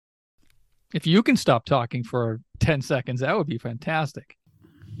If you can stop talking for 10 seconds, that would be fantastic.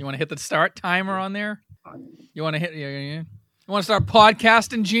 You want to hit the start timer on there? You want to hit? You want to start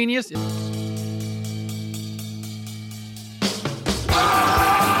podcasting, genius?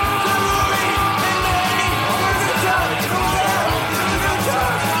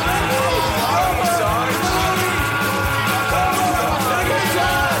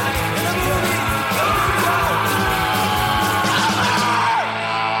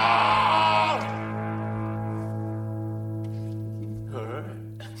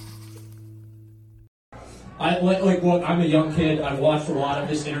 Look, I'm a young kid. I've watched a lot of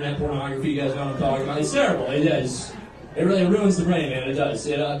this internet pornography. You guys know what I'm talking about. It's terrible. It is. It really ruins the brain, man. It does.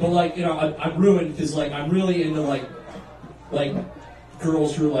 I'm ruined because, I'm really into,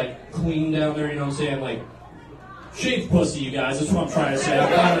 girls who are, clean down there, you know what I'm saying? Shaved pussy, you guys. That's what I'm trying to say.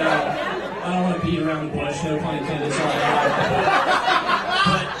 I don't want to beat around the bush. No pun intended. It's all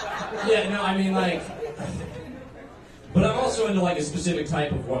right. But I'm also into a specific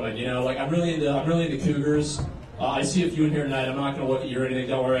type of woman, you know. I'm really into cougars. I see a few in here tonight. I'm not going to look at you or anything.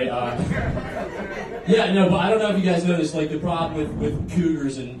 Don't worry. But I don't know if you guys noticed, the problem with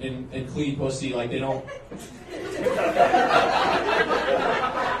cougars and clean pussy, they don't.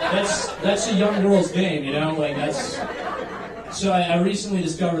 That's a young girl's game, you know. So I recently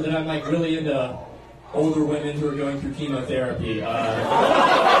discovered that I'm really into older women who are going through chemotherapy. It's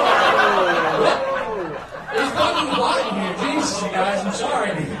fucking hot in here. Jesus, you guys. I'm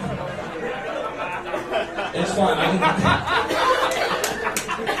sorry. It's fine.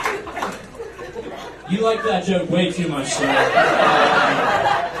 You like that joke way too much, sir.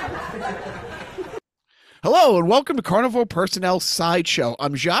 Hello, and welcome to Carnival Personnel Sideshow.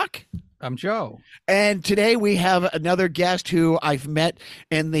 I'm Jacques. I'm Joe. And today we have another guest who I've met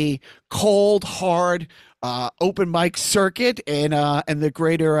in the cold, hard open mic circuit in the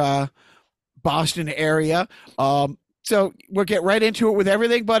greater Boston area. So we'll get right into it with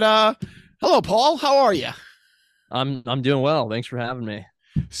everything. But hello, Paul. How are you? I'm doing well. Thanks for having me.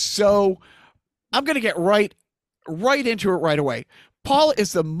 So I'm going to get right into it right away. Paul,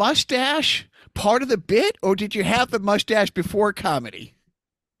 is the mustache part of the bit, or did you have the mustache before comedy?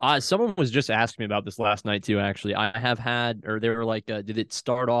 Someone was just asking me about this last night too. Actually, I have had, or they were like, "Did it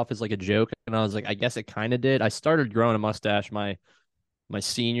start off as a joke?" And I was like, "I guess it kind of did." I started growing a mustache my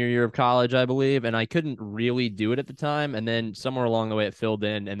senior year of college, I believe, and I couldn't really do it at the time. And then somewhere along the way, it filled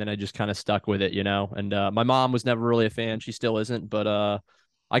in, and then I just kind of stuck with it, you know. And my mom was never really a fan; she still isn't, but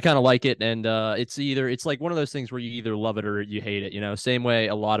I kind of like it. And it's one of those things where you either love it or you hate it, you know. Same way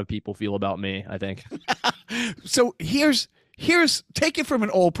a lot of people feel about me, I think. So here's take it from an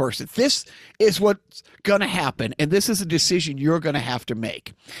old person. This is what's gonna happen, and this is a decision you're gonna have to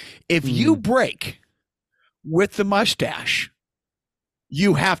make. If you break with the mustache,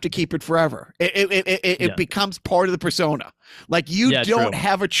 you have to keep it forever. It becomes part of the persona. You don't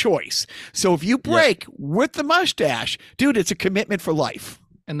have a choice. So if you break with the mustache, dude, it's a commitment for life.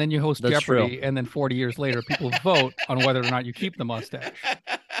 And then you host Jeopardy, and then 40 years later, people vote on whether or not you keep the mustache.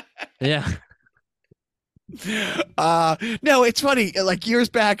 Yeah. No, it's funny. Years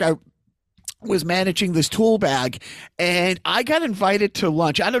back, I was managing this tool bag, and I got invited to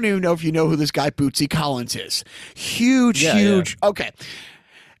lunch. I don't even know if you know who this guy Bootsy Collins is. Huge. Okay.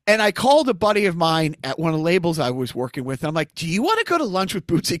 And I called a buddy of mine at one of the labels I was working with. And I'm like, "Do you want to go to lunch with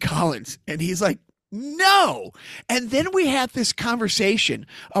Bootsy Collins?" And he's like, "No." And then we had this conversation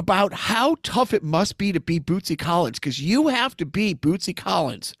about how tough it must be to be Bootsy Collins, because you have to be Bootsy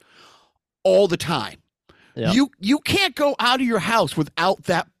Collins all the time. Yeah. You can't go out of your house without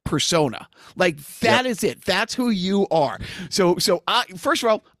that persona. That is it. That's who you are. So first of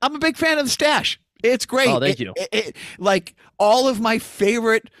all, I'm a big fan of the stash. It's great. Oh, thank you. All of my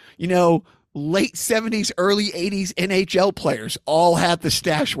favorite, late 70s, early 80s NHL players all had the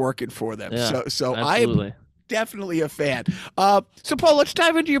stash working for them. Yeah, so I am definitely a fan. So Paul, let's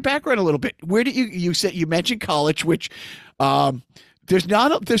dive into your background a little bit. Where did you said you mentioned college, which there's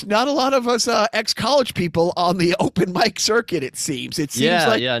not a lot of us ex-college people on the open mic circuit. It seems.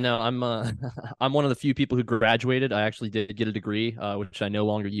 No, I'm one of the few people who graduated. I actually did get a degree, which I no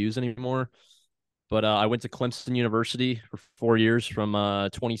longer use anymore. But I went to Clemson University for 4 years, from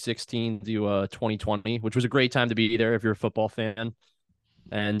 2016 to 2020, which was a great time to be there if you're a football fan.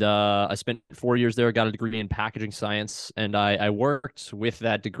 And I spent 4 years there, got a degree in packaging science, and I worked with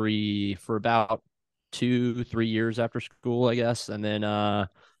that degree for about 2-3 years after school, I guess. And then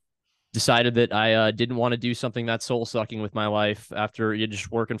decided that I didn't want to do something that's soul sucking with my life after just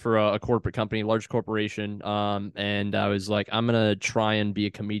working for a corporate company, large corporation. And I was like, I'm gonna try and be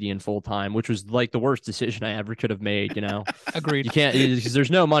a comedian full time, which was like the worst decision I ever could have made. Agreed. You can't, because there's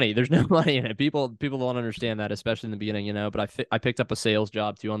no money. There's no money in it. People don't understand that, especially in the beginning. But I picked up a sales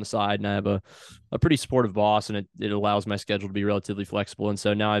job too on the side, and I have a pretty supportive boss, and it allows my schedule to be relatively flexible. And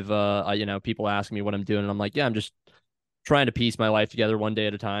so now people ask me what I'm doing, and I'm like, yeah, I'm just trying to piece my life together one day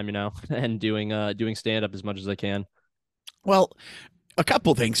at a time, and doing stand up as much as I can. Well, a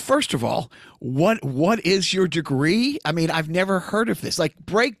couple things. First of all, what is your degree? I mean, I've never heard of this. Like,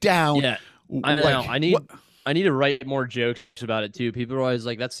 break down. Yeah, I know. I need to write more jokes about it too. People are always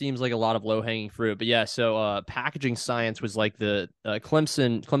like, that seems like a lot of low hanging fruit. But yeah, so packaging science was like the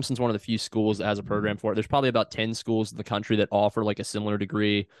Clemson's one of the few schools that has a program for it. There's probably about 10 schools in the country that offer like a similar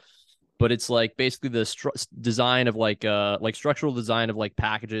degree. But it's like basically the design of like structural design of like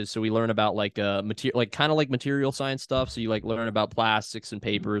packages. So we learn about like material, like kind of like material science stuff. So you like learn about plastics and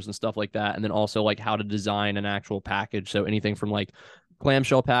papers and stuff like that, and then also like how to design an actual package. So anything from like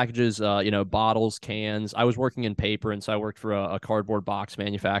clamshell packages, bottles, cans. I was working in paper, and so I worked for a cardboard box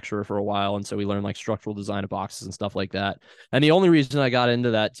manufacturer for a while, and so we learned like structural design of boxes and stuff like that. And the only reason I got into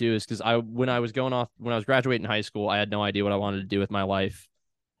that too is because when I was graduating high school, I had no idea what I wanted to do with my life.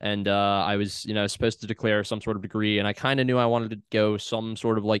 And I was, supposed to declare some sort of degree, and I kind of knew I wanted to go some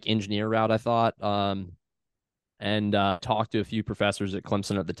sort of like engineer route, I thought, and talked to a few professors at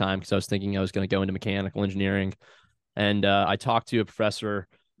Clemson at the time because I was thinking I was going to go into mechanical engineering. And I talked to a professor,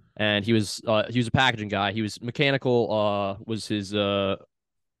 and he was a packaging guy. He was mechanical, was his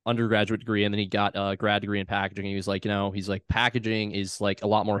undergraduate degree, and then he got a grad degree in packaging. He was like, packaging is like a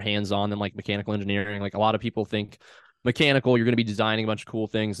lot more hands-on than like mechanical engineering. Like a lot of people think mechanical, you're going to be designing a bunch of cool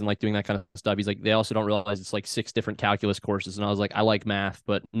things and like doing that kind of stuff. He's like, they also don't realize it's like 6 different calculus courses. And I was like, I like math,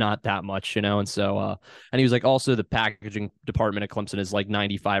 but not that much, And so, and he was like, also the packaging department at Clemson is like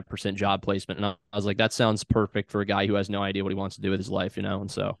 95% job placement. And I was like, that sounds perfect for a guy who has no idea what he wants to do with his life,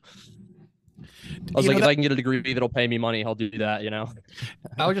 And so I was like, if I can get a degree that'll pay me money, I'll do that,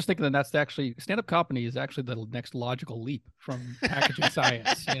 I was just thinking that that's actually stand-up comedy is actually the next logical leap from packaging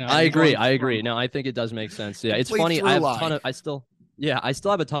science. I agree. No, I think it does make sense. Yeah, it's funny. I still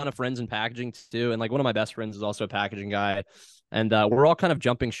have a ton of friends in packaging too, and like one of my best friends is also a packaging guy, and we're all kind of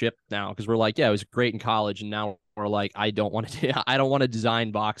jumping ship now because we're like, yeah, it was great in college, and now we're like, I don't want to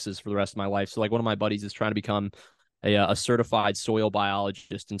design boxes for the rest of my life. So like one of my buddies is trying to become a certified soil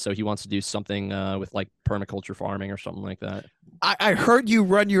biologist, and so he wants to do something with like permaculture farming or something like that. I heard you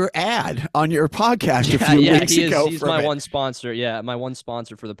run your ad on your podcast a few weeks ago. He's my one sponsor. Yeah, my one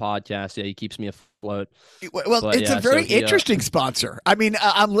sponsor for the podcast. Yeah, he keeps me afloat. Well, it's a very interesting sponsor. I mean,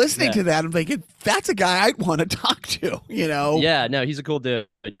 I'm listening to that. I'm thinking that's a guy I'd want to talk to. Yeah, no, he's a cool dude.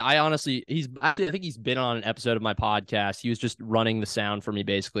 I think he's been on an episode of my podcast. He was just running the sound for me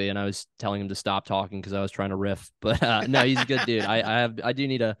basically, and I was telling him to stop talking because I was trying to riff. But no, he's a good dude.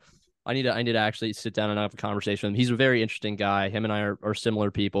 I need to actually sit down and have a conversation with him. He's a very interesting guy. Him and I are similar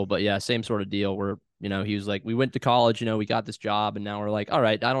people, but yeah, same sort of deal where, he was like, we went to college, we got this job, and now we're like, all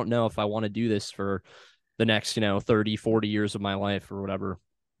right, I don't know if I want to do this for the next, 30, 40 years of my life or whatever,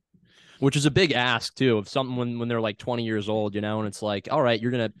 which is a big ask too of something when they're like 20 years old, and it's like, all right,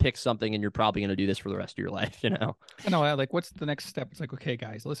 you're going to pick something and you're probably going to do this for the rest of your life, I know. Like, what's the next step? It's like, okay,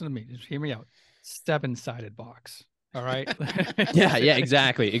 guys, listen to me. Just hear me out. 7-sided box. All right. yeah,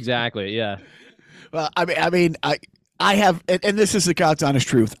 exactly. Yeah. Well, I have, and this is the God's honest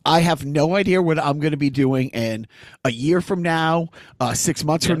truth. I have no idea what I'm going to be doing in a year from now, 6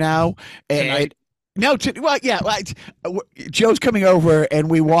 months from now. And Joe's coming over and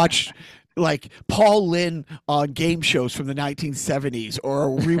we watch like Paul Lynde on game shows from the 1970s, or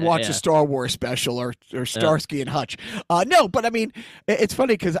rewatch a Star Wars special, or Starsky and Hutch. No, but I mean, it's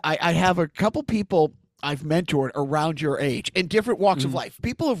funny because I have a couple people I've mentored around your age in different walks of life.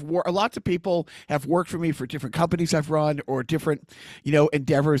 Lots of people have worked for me for different companies I've run, or different,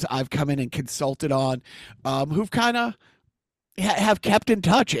 endeavors I've come in and consulted on, who've kind of have kept in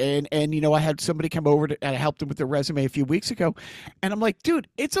touch. And I had somebody come over and I helped them with their resume a few weeks ago. And I'm like, dude,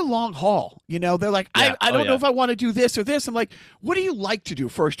 it's a long haul. They're like, I don't know if I want to do this or this. I'm like, what do you like to do,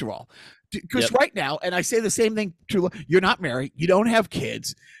 first of all? Because right now, and I say the same thing to, you're not married, you don't have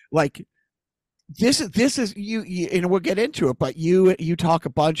kids. Like, this is you, and we'll get into it, but you talk a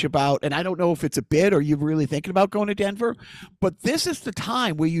bunch about, and I don't know if it's a bit or you're really thinking about going to Denver, but this is the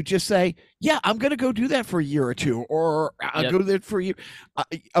time where you just say, yeah, I'm going to go do that for a year or two, or I'll go there for a year.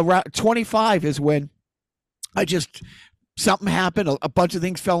 Around 25 is when something happened. A bunch of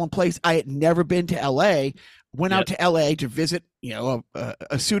things fell in place. I had never been to LA. Went out to LA to visit, a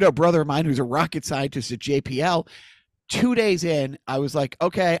pseudo brother of mine who's a rocket scientist at JPL. 2 days in, I was like,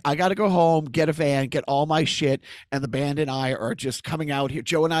 okay, I got to go home, get a van, get all my shit. And the band and I are just coming out here.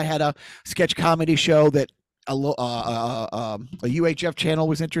 Joe and I had a sketch comedy show that a UHF channel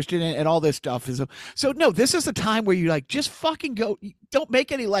was interested in, and all this stuff. So no, this is the time where you like, just fucking go. Don't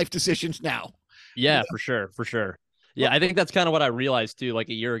make any life decisions now. Yeah, for sure. Yeah, I think that's kind of what I realized too. Like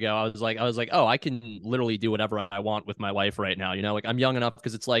a year ago, I was like, oh, I can literally do whatever I want with my life right now. Like I'm young enough,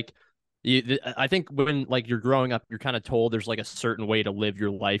 because it's like, I think when like you're growing up, you're kind of told there's like a certain way to live your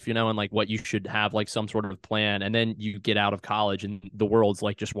life, and like what you should have, like some sort of plan. And then you get out of college and the world's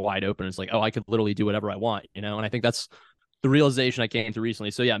like just wide open. It's like, oh, I could literally do whatever I want, And I think that's the realization I came to recently.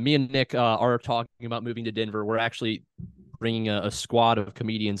 So yeah, me and Nick are talking about moving to Denver. We're actually bringing a squad of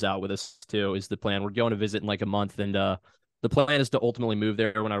comedians out with us too, is the plan. We're going to visit in like a month, and the plan is to ultimately move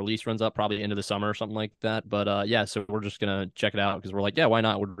there when our lease runs up, probably into the summer or something like that. But yeah, so we're just gonna check it out, because we're like, yeah, why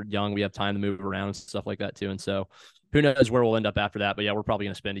not? We're young, we have time to move around and stuff like that too. And so who knows where we'll end up after that? But yeah, we're probably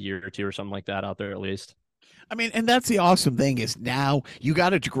gonna spend a year or two or something like that out there at least. I mean, and that's the awesome thing, is now you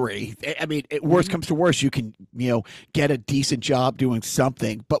got a degree. I mean, worst comes to worst, you can, get a decent job doing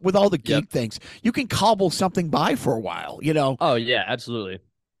something. But with all the gig things, you can cobble something by for a while, Oh, yeah, absolutely.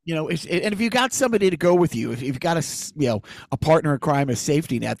 And if you got somebody to go with you, if you've got a partner in crime, a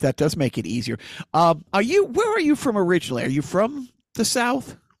safety net, that does make it easier. Where are you from originally? Are you from the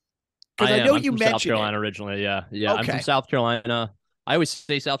South? Because I know you mentioned South Carolina originally. Yeah. Okay. I'm from South Carolina. I always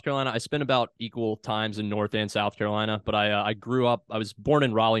say South Carolina. I spent about equal times in North and South Carolina, but I grew up. I was born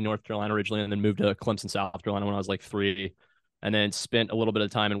in Raleigh, North Carolina originally, and then moved to Clemson, South Carolina when I was like 3, and then spent a little bit of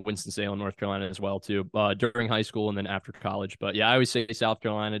time in Winston-Salem, North Carolina as well too, during high school and then after college. But yeah, I always say South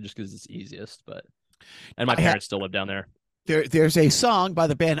Carolina just because it's easiest. And my parents still live down there. There's a song by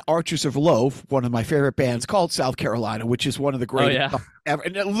the band Archers of Loaf, one of my favorite bands, called South Carolina, which is one of the greatest ever.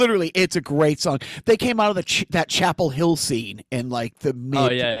 And literally, it's a great song. They came out of that Chapel Hill scene in like the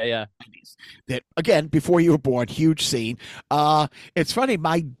mid 90s. That, again, before you were born, huge scene. It's funny.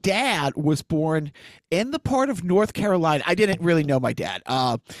 My dad was born in the part of North Carolina. I didn't really know my dad,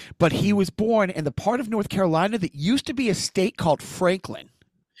 but he was born in the part of North Carolina that used to be a state called Franklin.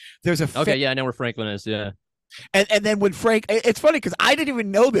 There's a I know where Franklin is. Yeah. And then when Frank, it's funny because I didn't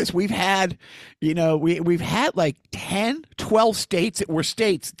even know this. We've had, we've had like 10, 12 states that were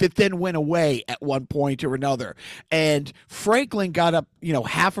states that then went away at one point or another. And Franklin got up,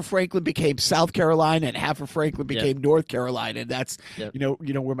 half of Franklin became South Carolina and half of Franklin became North Carolina. And that's,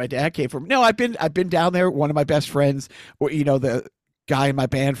 where my dad came from. No, I've been down there. One of my best friends, the guy in my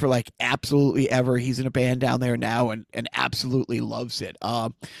band for like absolutely ever. He's in a band down there now and absolutely loves it.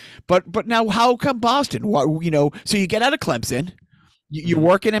 But now how come Boston? What, so you get out of Clemson, you're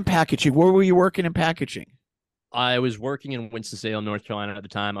working in packaging. Where were you working in packaging? I was working in Winston-Salem, North Carolina at the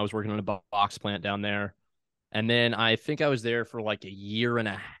time. I was working on a box plant down there. And then I think I was there for like a year and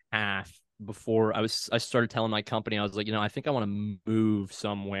a half before I started telling my company, I was like, I think I want to move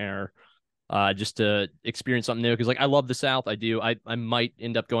somewhere. Just to experience something new, because like I love the South. I do. I might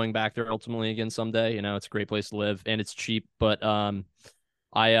end up going back there ultimately again someday. It's a great place to live and it's cheap. But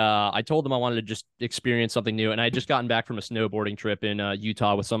I told them I wanted to just experience something new, and I had just gotten back from a snowboarding trip in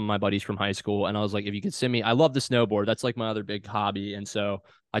Utah with some of my buddies from high school, and I was like, if you could send me, I love the snowboard. That's like my other big hobby, and so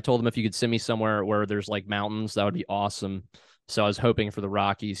I told them if you could send me somewhere where there's like mountains, that would be awesome. So I was hoping for the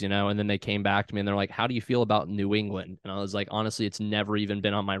Rockies, and then they came back to me and they're like, how do you feel about New England? And I was like, honestly, it's never even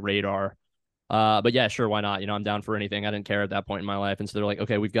been on my radar. But yeah, sure, why not? I'm down for anything. I didn't care at that point in my life. And so they're like,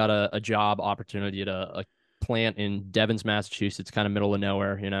 okay, we've got a job opportunity at a plant in Devens, Massachusetts, kind of middle of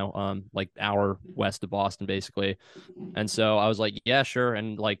nowhere, like hour west of Boston, basically. And so I was like, yeah, sure.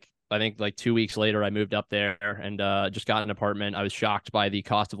 And like, I think like 2 weeks later, I moved up there and just got an apartment. I was shocked by the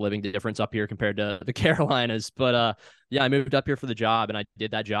cost of living difference up here compared to the Carolinas. But yeah, I moved up here for the job, and I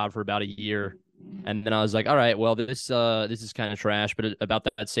did that job for about a year. And then I was like, all right, well, this is kind of trash. But about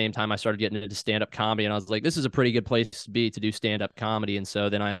that same time, I started getting into stand-up comedy, and I was like, this is a pretty good place to be to do stand-up comedy. And so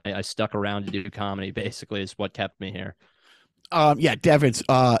then I stuck around to do comedy, basically, is what kept me here. Yeah, Devens.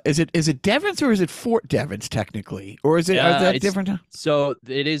 Is it Devens or is it Fort Devens technically, or is it are that different? So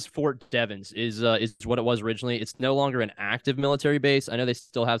it is Fort Devens is what it was originally. It's no longer an active military base. I know they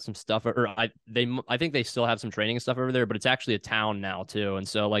still have some stuff, or I think they still have some training and stuff over there, but it's actually a town now too. And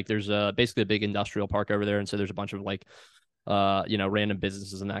so like there's basically a big industrial park over there, and so there's a bunch of like random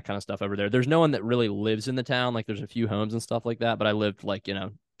businesses and that kind of stuff over there. There's no one that really lives in the town. Like there's a few homes and stuff like that, but I lived like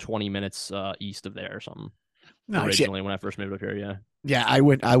 20 minutes east of there or something. Nice. Originally when I first moved up here, yeah. Yeah, I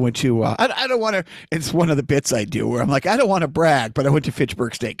went to, I don't want to, it's one of the bits I do where I'm like, I don't want to brag, but I went to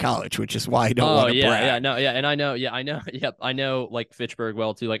Fitchburg State College, which is why I don't want to brag. Yeah, no, yeah. And I know, yep. I know like Fitchburg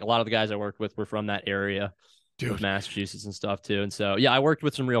well too. Like a lot of the guys I worked with were from that area of Massachusetts and stuff too. And so, yeah, I worked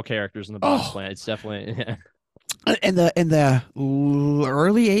with some real characters in the box plant. It's definitely, In the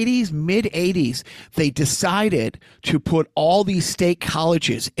early 80s, mid 80s, they decided to put all these state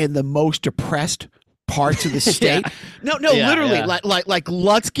colleges in the most depressed parts of the state. Literally, yeah. like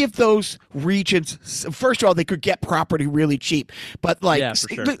let's give those regions. First of all, they could get property really cheap, but like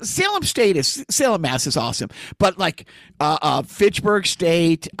sure. Salem, Mass is awesome, but like Fitchburg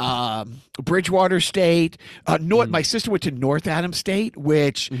State, Bridgewater State, North. My sister went to North Adams State,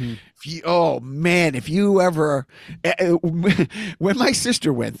 which. If you ever, when my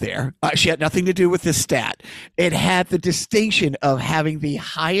sister went there, she had nothing to do with this stat. It had the distinction of having the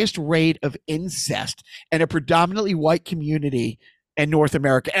highest rate of incest in a predominantly white community in North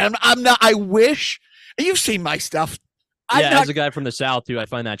America. And I wish, you've seen my stuff. As a guy from the South too, I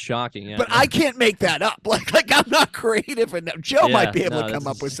find that shocking. Yeah, but I can't make that up. Like I'm not creative enough. Joe might be able to come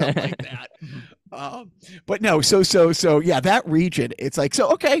up with something like that. But no, so yeah, that region, it's like, so,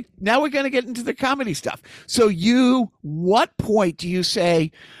 okay, now we're going to get into the comedy stuff. So what point do you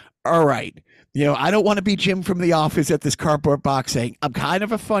say, all right, I don't want to be Jim from The Office at this cardboard box saying, I'm kind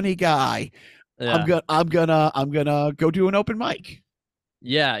of a funny guy. Yeah. I'm gonna go do an open mic.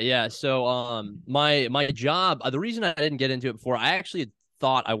 Yeah. So, my job, the reason I didn't get into it before, I actually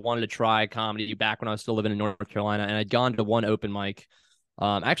thought I wanted to try comedy back when I was still living in North Carolina, and I'd gone to one open mic.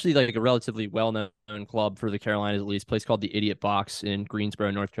 Actually, like a relatively well-known club for the Carolinas, at least, a place called the Idiot Box in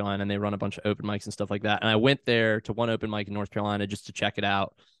Greensboro, North Carolina, and they run a bunch of open mics and stuff like that. And I went there to one open mic in North Carolina just to check it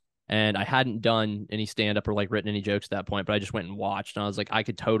out. And I hadn't done any stand-up or like written any jokes at that point, but I just went and watched. And I was like, I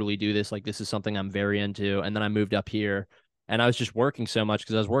could totally do this. Like, this is something I'm very into. And then I moved up here, and I was just working so much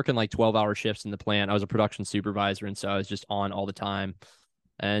because I was working like 12-hour shifts in the plant. I was a production supervisor, and so I was just on all the time.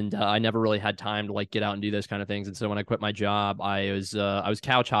 And I never really had time to like get out and do those kind of things. And so when I quit my job, I was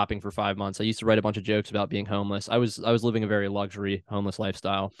couch hopping for 5 months. I used to write a bunch of jokes about being homeless. I was living a very luxury homeless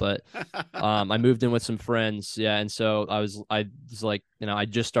lifestyle, but I moved in with some friends. Yeah. And so I was like, I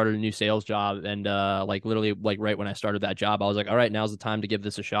just started a new sales job, and like literally like right when I started that job, I was like, all right, now's the time to give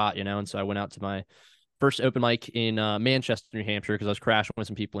this a shot, And so I went out to my first open mic in Manchester, New Hampshire, because I was crashing with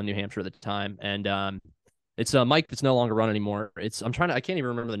some people in New Hampshire at the time. And it's a mic that's no longer run anymore. I can't even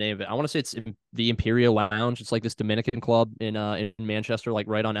remember the name of it. I want to say it's the Imperial Lounge. It's like this Dominican club in Manchester, like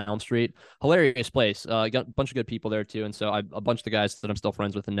right on Elm Street. Hilarious place. Got a bunch of good people there too. And so a bunch of the guys that I'm still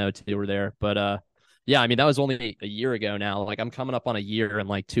friends with and know too were there. But yeah, I mean, that was only a year ago now. Like I'm coming up on a year in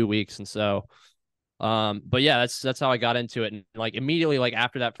like 2 weeks. And so, but yeah, that's how I got into it. And like immediately, like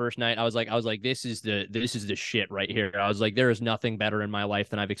after that first night, I was like, this is the shit right here. I was like, there is nothing better in my life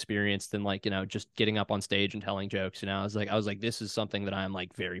than I've experienced than like, just getting up on stage and telling jokes. I was like, this is something that I'm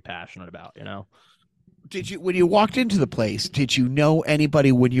like very passionate about, When you walked into the place, did you know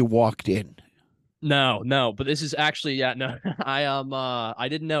anybody when you walked in? No, but this is actually, no, I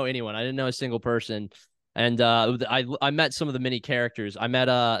didn't know anyone. I didn't know a single person. And I met some of the mini characters. I met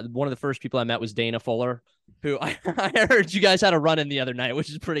one of the first people I met was Dana Fuller, who I heard you guys had a run in the other night, which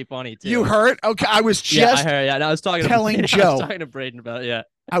is pretty funny too. You heard? Okay, I was just I heard. Yeah, and I was talking telling to Joe. I was talking to Braden about it. Yeah.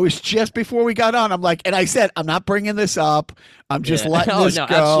 I was just before we got on. I'm like, and I said, I'm not bringing this up. I'm just letting this go.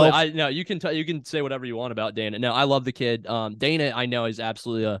 Absolutely. You can say whatever you want about Dana. No, I love the kid. Dana, I know, is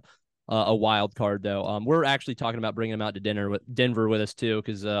absolutely a wild card though. We're actually talking about bringing him out to Denver with us too,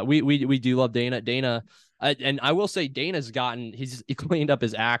 because we do love Dana. And I will say Dana's he cleaned up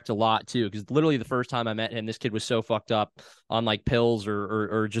his act a lot too, because literally the first time I met him, this kid was so fucked up on like pills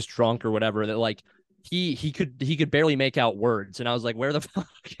or just drunk or whatever that like he could barely make out words. And I was like, where the fuck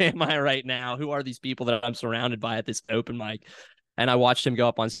am I right now? Who are these people that I'm surrounded by at this open mic? And I watched him go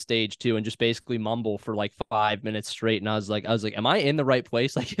up on stage too and just basically mumble for like 5 minutes straight. And I was like, am I in the right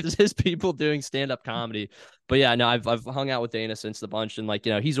place? Like, is this people doing stand-up comedy? But yeah, no, I've hung out with Dana since the bunch, and like,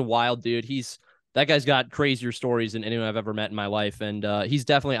 he's a wild dude. That guy's got crazier stories than anyone I've ever met in my life. And he's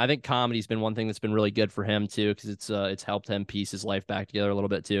definitely, I think comedy's been one thing that's been really good for him too, because it's helped him piece his life back together a little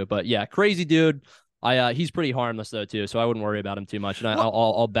bit too. But yeah, crazy dude. He's pretty harmless though too, so I wouldn't worry about him too much. And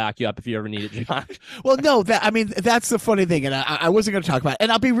I'll back you up if you ever need it, John. Well, no, that's the funny thing, and I wasn't going to talk about it,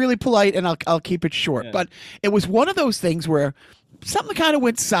 and I'll be really polite and I'll keep it short. Yeah. But it was one of those things where something kind of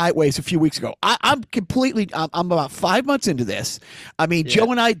went sideways a few weeks ago. I'm about 5 months into this. I mean,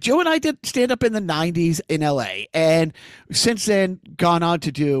 yeah. Joe and I did stand up in the 90s in LA, and since then gone on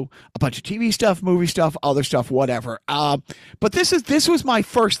to do a bunch of TV stuff, movie stuff, other stuff, whatever. But this was my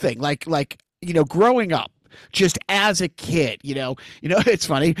first thing, like growing up, just as a kid. It's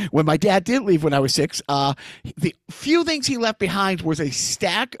funny when my dad did leave when I was 6. The few things he left behind was a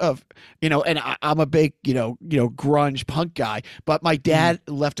stack of, and I'm a big, grunge punk guy, but my dad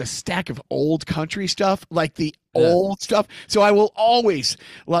left a stack of old country stuff, like the old stuff. So I will always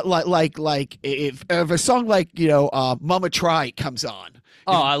like if a song like Mama Try comes on.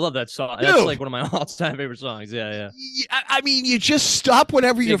 Oh, I love that song. Dude, that's like one of my all-time favorite songs. Yeah. I mean, you just stop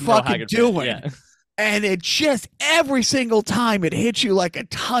whatever you're fucking doing. Yeah. And it just every single time it hits you like a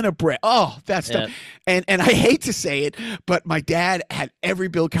ton of brick. Oh, that's stuff. And I hate to say it, but my dad had every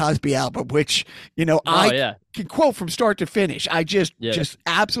Bill Cosby album, which I can quote from start to finish. I just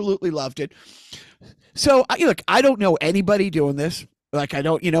absolutely loved it. So look, I don't know anybody doing this. Like, I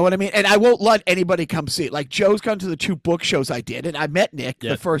don't, you know what I mean? And I won't let anybody come see it. Like, Joe's gone to the 2 book shows I did, and I met Nick,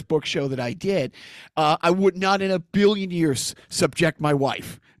 the first book show that I did. I would not in a billion years subject my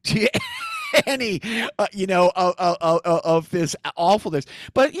wife to any, of this awfulness.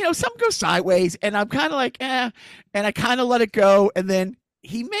 But, some goes sideways, and I'm kind of like, and I kind of let it go. And then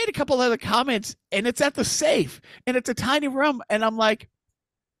he made a couple other comments, and it's at the safe, and it's a tiny room. And I'm like,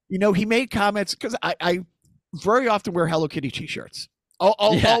 he made comments because I very often wear Hello Kitty t-shirts.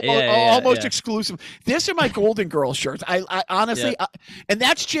 Almost exclusive. These are my Golden Girl shirts. I honestly, and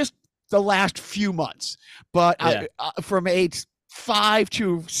that's just the last few months. But from age 5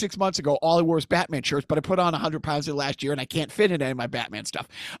 to 6 months ago, all I wore was Batman shirts. But I put on 100 pounds in last year, and I can't fit in any of my Batman stuff.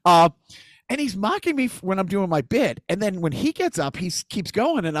 And he's mocking me when I'm doing my bid. And then when he gets up, he keeps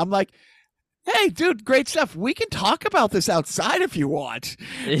going, and I'm like, hey, dude, great stuff. We can talk about this outside if you want.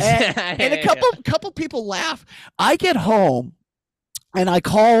 And a couple people laugh. I get home and I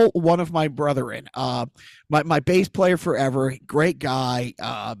call one of my brethren, my bass player forever, great guy.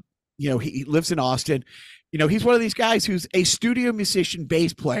 He lives in Austin. He's one of these guys who's a studio musician,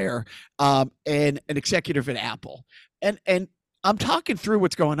 bass player, and an executive at Apple. And I'm talking through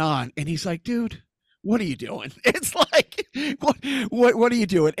what's going on, and he's like, dude, what are you doing? It's like, what are you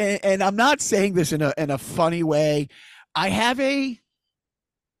doing? And I'm not saying this in a funny way. I have a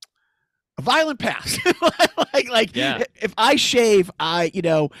violent past. If I shave, I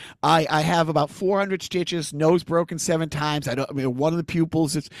have about 400 stitches, nose broken 7 times. One of the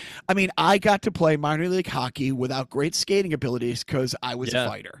pupils I got to play minor league hockey without great skating abilities because I was a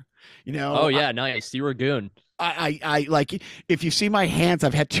fighter. Nice. You were a goon. I like, if you see my hands,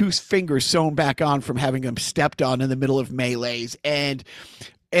 I've had 2 fingers sewn back on from having them stepped on in the middle of melees. And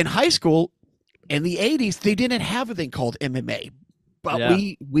in high school, in the 80s, they didn't have a thing called MMA, but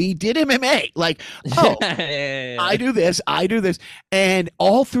we did MMA. Like, I do this. And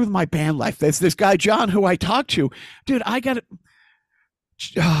all through my band life, there's this guy, John, who I talked to. Dude, I got it.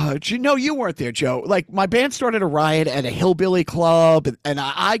 You weren't there, Joe. Like, my band started a riot at a hillbilly club, and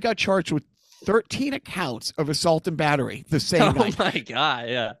I got charged with 13 accounts of assault and battery the same night. Oh my God,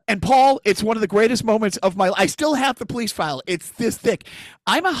 yeah. And Paul, it's one of the greatest moments of my life. I still have the police file. It's this thick.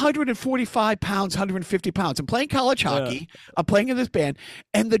 I'm 145 pounds, 150 pounds. I'm playing college hockey. I'm playing in this band.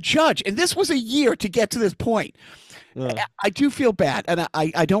 And the judge, and this was a year to get to this point. I do feel bad, and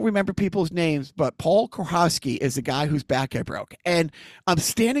I don't remember people's names, but Paul Korhosky is the guy whose back I broke. And I'm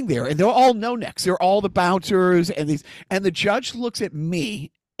standing there, and they're all no-necks. They're all the bouncers, and the judge looks at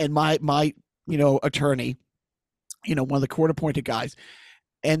me and my attorney, one of the court-appointed guys,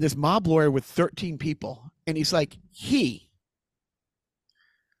 and this mob lawyer with 13 people. And he's like, he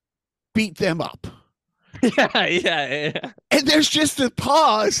beat them up. Yeah. And there's just a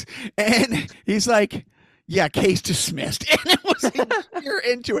pause. And he's like, yeah, case dismissed. And it was, you're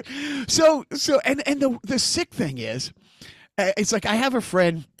into it. So, and the sick thing is, it's like, I have a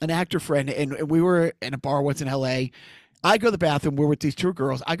friend, an actor friend, and we were in a bar once in LA. I go to the bathroom. We're with these 2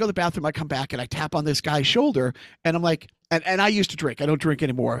 girls. I go to the bathroom. I come back and I tap on this guy's shoulder. And I'm like, and I used to drink. I don't drink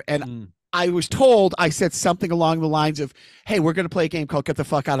anymore. And I was told, I said something along the lines of, hey, we're going to play a game called Get the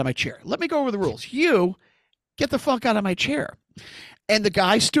Fuck Out of My Chair. Let me go over the rules. You get the fuck out of my chair. And the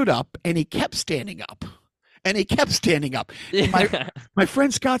guy stood up and he kept standing up. And he kept standing up. My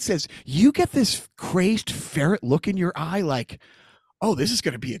friend Scott says, you get this crazed ferret look in your eye like, oh, this is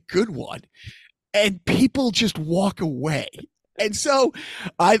going to be a good one. And people just walk away. And so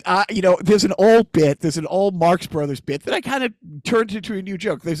there's an old Marx Brothers bit that I kind of turned into a new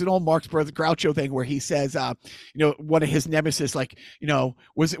joke. There's an old Marx Brothers Groucho thing where he says, one of his nemesis, like,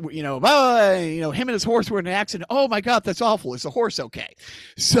 was it, him and his horse were in an accident. Oh my God, that's awful. Is the horse okay?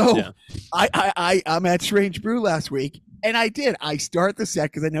 So I'm at Strange Brew last week. And I did. I start the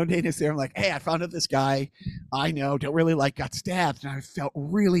set because I know Dana's there. I'm like, hey, I found out this guy I know, don't really like, got stabbed. And I felt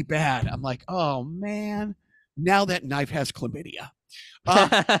really bad. I'm like, oh, man, now that knife has chlamydia.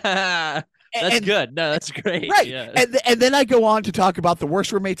 That's good. No, that's great. Right. Yeah. And then I go on to talk about the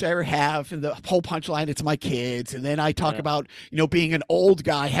worst roommates I ever have, and the whole punchline, it's my kids. And then I talk about, being an old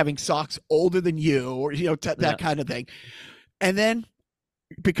guy having socks older than you, or, that kind of thing. And then,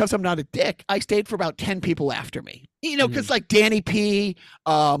 because I'm not a dick, I stayed for about 10 people after me, because like Danny P,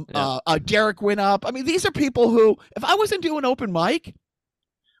 Derek went up. I mean, these are people who, if I wasn't doing open mic,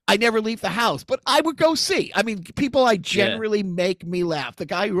 I never leave the house, but I would go see. I mean, people I generally make me laugh. The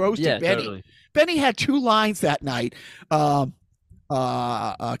guy who roasted Benny. Totally. Benny had 2 lines that night.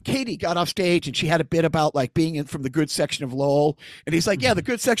 Katie got off stage and she had a bit about like being in from the good section of Lowell, and he's like, "Yeah, the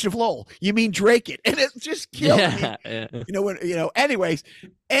good section of Lowell. You mean Drake it?" And it just killed me. Yeah. Anyways,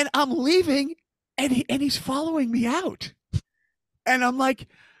 and I'm leaving, and he's following me out, and I'm like,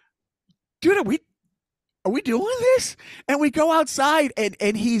 "Dude, are we doing this?" And we go outside,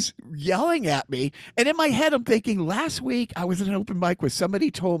 and he's yelling at me. And in my head, I'm thinking, last week I was in an open mic where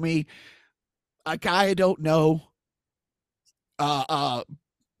somebody told me a guy I don't know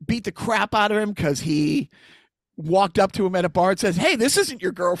beat the crap out of him because he walked up to him at a bar and says, "Hey, this isn't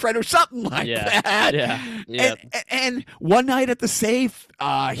your girlfriend," or something like that. Yeah. And one night at the safe,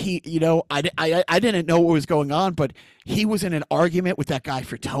 I didn't know what was going on, but he was in an argument with that guy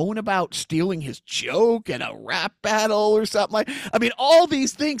for Tone about stealing his joke and a rap battle or something all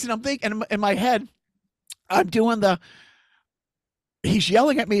these things. And I'm thinking in my head, I'm doing he's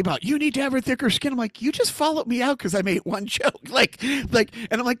yelling at me about, "You need to have a thicker skin." I'm like, "You just followed me out because I made one joke." And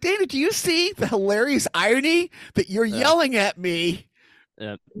I'm like, "Dana, do you see the hilarious irony that you're yelling at me,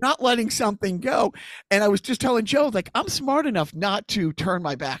 not letting something go?" And I was just telling Joe, like, I'm smart enough not to turn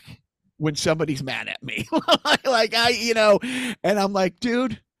my back when somebody's mad at me. And I'm like,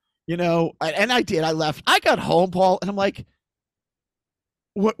 dude, and I did. I left. I got home, Paul, and I'm like,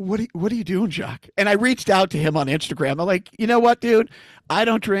 What are you doing, Jacques? And I reached out to him on Instagram. I'm like, "You know what, dude? I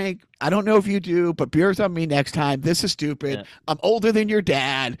don't drink. I don't know if you do, but beer's on me next time. This is stupid. Yeah. I'm older than your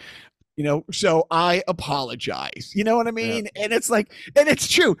dad, so I apologize." You know what I mean? Yeah. And it's like, and it's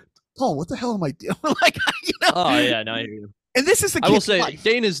true. Paul, what the hell am I doing? Oh yeah, no, I hear you. And this is the. I will say, life.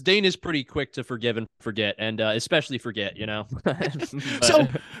 Dana's pretty quick to forgive and forget, and especially forget. So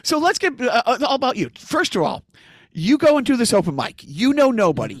let's get all about you. First of all, you go and do this open mic. You know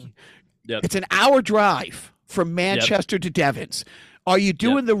nobody. Yep. It's an hour drive from Manchester to Devens. Are you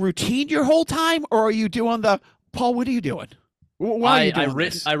doing the routine your whole time, or are you doing Paul? What are you doing? Why are you doing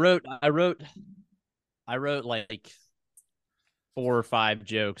this? I wrote like 4 or 5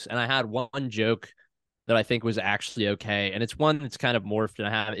 jokes, and I had one joke that I think was actually okay, and it's one that's kind of morphed,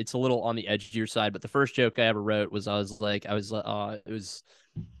 and it's a little on the edgier side. But the first joke I ever wrote was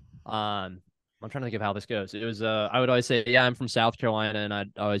I'm trying to think of how this goes. It was, I would always say, "Yeah, I'm from South Carolina." And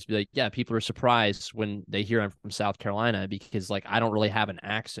I'd always be like, "Yeah, people are surprised when they hear I'm from South Carolina because like, I don't really have an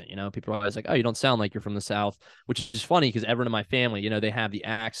accent, people are always like, 'Oh, you don't sound like you're from the South,' which is funny because everyone in my family, they have the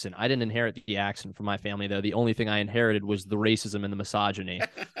accent. I didn't inherit the accent from my family though. The only thing I inherited was the racism and the misogyny."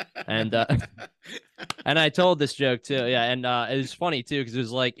 And, and I told this joke too. Yeah. And, it was funny too, because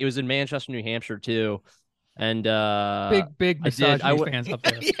it was in Manchester, New Hampshire too. And big misogyny fans up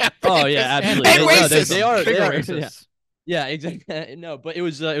there. Oh yeah, absolutely. And racist. They are racist. Yeah, exactly. No, but it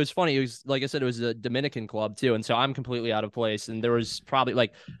was funny. It was, like I said, it was a Dominican club too, and so I'm completely out of place. And there was probably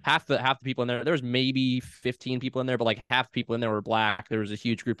like half the people in there. There was maybe 15 people in there, but like half the people in there were black. There was a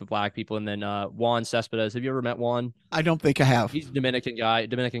huge group of black people, and then Juan Cespedes. Have you ever met Juan? I don't think I have. He's a Dominican guy,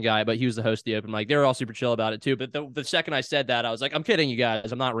 but he was the host of the open mic. They were all super chill about it too. But the second I said that, I was like, "I'm kidding, you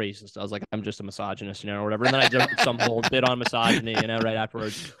guys. I'm not racist." I was like, "I'm just a misogynist, or whatever." And then I did some whole bit on misogyny, right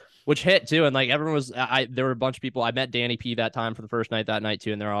afterwards. Which hit too, and like everyone was, there were a bunch of people. I met Danny P that time for the first night that night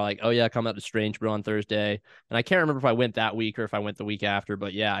too, and they're all like, "Oh yeah, come out to Strange Brew on Thursday." And I can't remember if I went that week or if I went the week after,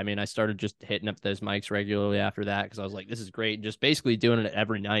 but yeah, I started just hitting up those mics regularly after that because I was like, "This is great," and just basically doing it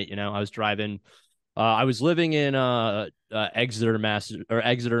every night. I was driving. I was living in Exeter,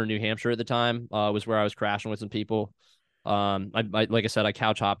 New Hampshire at the time. Was where I was crashing with some people. I like I said, I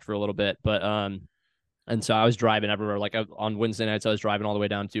couch hopped for a little bit, but and so I was driving everywhere. Like on Wednesday nights, I was driving all the way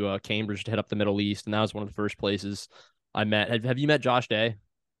down to Cambridge to hit up the Middle East, and that was one of the first places I met. Have you met Josh Day?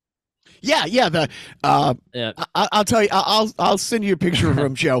 Yeah. I'll tell you. I'll send you a picture of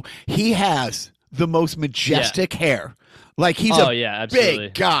him, Joe. He has the most majestic hair. Like he's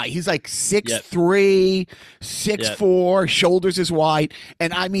big guy. He's like 6'3", 6'4", shoulders is wide.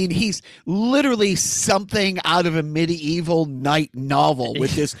 And he's literally something out of a medieval night novel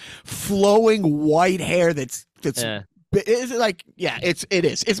with this flowing white hair that's it's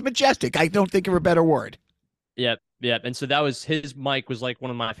majestic. I don't think of a better word. Yep. And so that was, his mic was like one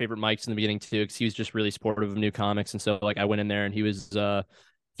of my favorite mics in the beginning too, because he was just really supportive of new comics. And so like I went in there and he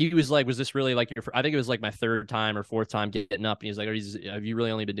he was like, was this really like I think it was like my third time or fourth time getting up. And he's like, have you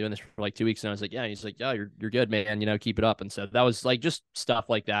really only been doing this for like 2 weeks? And I was like, yeah. And he's like, yeah, you're good, man. You know, keep it up. And so that was like just stuff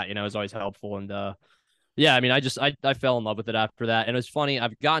like that, you know, is always helpful. And yeah, I mean, I fell in love with it after that. And it was funny.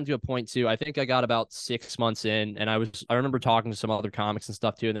 I've gotten to a point too. I think I got about 6 months in, and I remember talking to some other comics and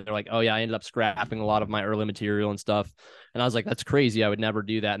stuff too. And they're like, oh yeah, I ended up scrapping a lot of my early material and stuff. And I was like, that's crazy. I would never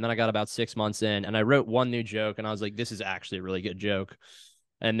do that. And then I got about 6 months in, and I wrote one new joke, and I was like, this is actually a really good joke.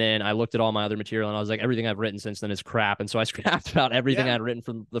 And then I looked at all my other material, and I was like, everything I've written since then is crap. And so I scrapped about everything I'd written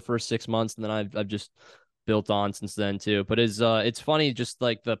from the first 6 months, and then I've just built on since then too. But it's funny just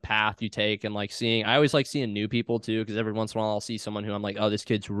like the path you take, and like I always like seeing new people too, because every once in a while I'll see someone who I'm like, oh, this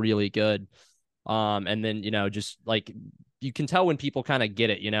kid's really good. And then, you know, just like you can tell when people kind of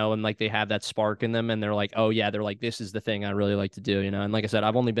get it, you know, and like they have that spark in them, and they're like, oh yeah, they're like, this is the thing I really like to do, you know. And like I said,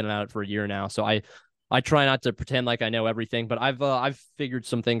 I've only been at it for a year now, so I try not to pretend like I know everything, but I've figured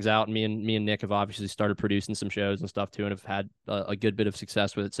some things out. And me and Nick have obviously started producing some shows and stuff too, and have had a good bit of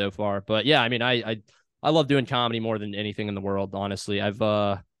success with it so far. But yeah, I mean, I love doing comedy more than anything in the world, honestly. I've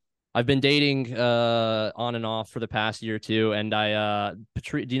been dating on and off for the past year or two, and do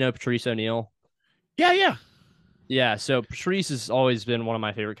you know Patrice O'Neill? Yeah. Yeah, so Patrice has always been one of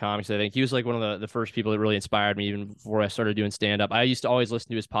my favorite comics, I think. He was like one of the first people that really inspired me even before I started doing stand-up. I used to always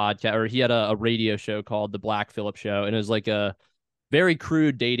listen to his podcast, or he had a radio show called The Black Phillip Show, and it was like a very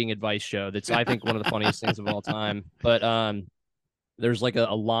crude dating advice show that's, I think, one of the funniest things of all time. But there's like a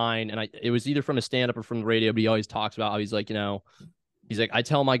line, and it was either from a stand-up or from the radio, but he always talks about how he's like, you know, he's like, I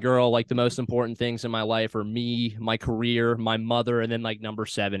tell my girl like the most important things in my life are me, my career, my mother, and then like number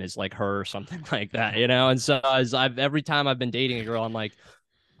 7 is like her or something like that, you know? And so every time I've been dating a girl, I'm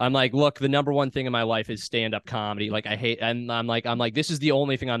like, look, the number one thing in my life is stand-up comedy. Like I hate, and I'm like, this is the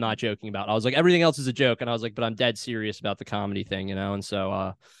only thing I'm not joking about. I was like, everything else is a joke. And I was like, but I'm dead serious about the comedy thing, you know? And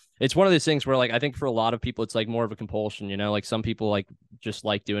so, it's one of those things where like, I think for a lot of people, it's like more of a compulsion, you know, like some people like just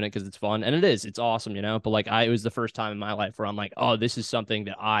like doing it because it's fun, and it's awesome, you know, but like it was the first time in my life where I'm like, oh, this is something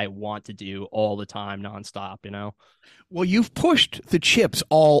that I want to do all the time, nonstop, you know? Well, you've pushed the chips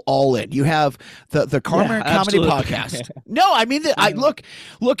all in. You have the Karma Comedy Podcast. No, I mean,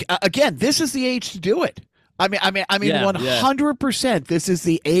 look again, this is the age to do it. I mean, 100%. This is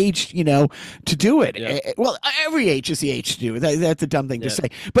the age, you know, to do it. Yeah. Well, every age is the age to do it. That's a dumb thing to say,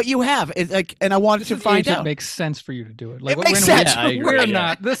 but you have like, and I wanted to find out. It makes sense for you to do it. Like, it makes sense. We're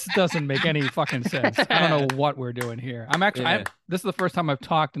not. This doesn't make any fucking sense. I don't know what we're doing here. I'm actually. This is the first time I've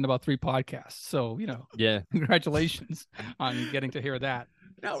talked in about 3 podcasts. So you know. Yeah. Congratulations on getting to hear that.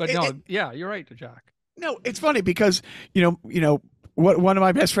 You're right, Jack. No, it's funny because you know. One of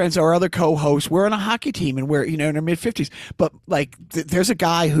my best friends, our other co-host, we're on a hockey team, and we're, you know, in our mid-50s. But like, there's a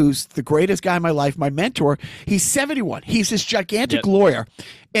guy who's the greatest guy in my life, my mentor. He's 71. He's this gigantic lawyer.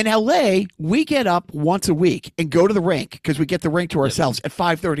 In LA, we get up once a week and go to the rink because we get the rink to ourselves at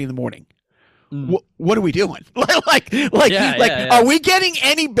 5:30 in the morning. What are we doing? Are we getting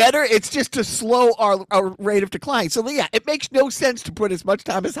any better? It's just to slow our rate of decline. So yeah, it makes no sense to put as much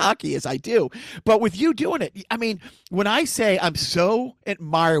time as hockey as I do. But with you doing it, I mean, when I say I'm so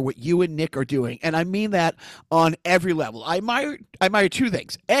admire what you and Nick are doing, and I mean that on every level. I admire 2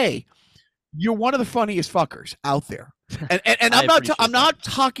 things. A, you're one of the funniest fuckers out there. And I'm not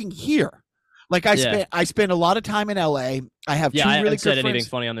talking here. Like I spent a lot of time in LA. I have 2 really good friends. I haven't said anything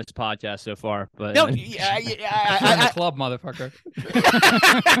funny on this podcast so far, but no, I'm the club, motherfucker.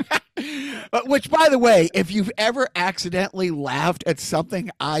 Which, by the way, if you've ever accidentally laughed at something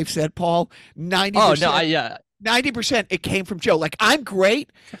I've said, Paul, 90%. 90% it came from Joe. Like, I'm great.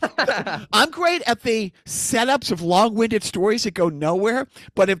 I'm great at the setups of long-winded stories that go nowhere.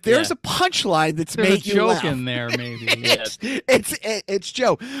 But if there's a punchline that's made you laugh, a joke in there, maybe it's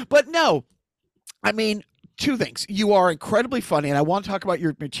Joe. But no. I mean, 2 things. You are incredibly funny, and I want to talk about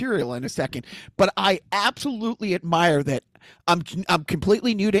your material in a second, but I absolutely admire that. I'm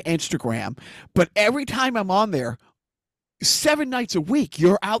completely new to Instagram, but every time I'm on there, 7 nights a week,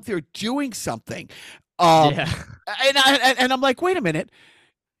 you're out there doing something. And I'm like, wait a minute.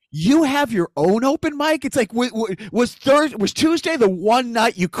 You have your own open mic? It's like, was Tuesday the one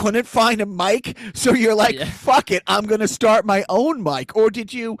night you couldn't find a mic? So you're like, fuck it, I'm going to start my own mic. Or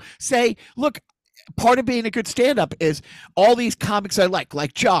did you say, look, part of being a good stand-up is all these comics I like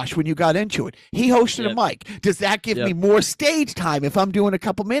Josh, when you got into it, he hosted a mic. Does that give me more stage time if I'm doing a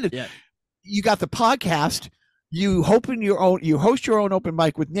couple minutes? You got the podcast, you host your own open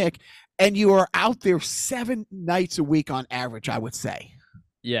mic with Nick, and you are out there 7 nights a week on average, I would say.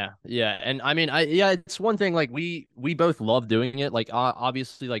 Yeah. And I mean, it's one thing, like we both love doing it. Like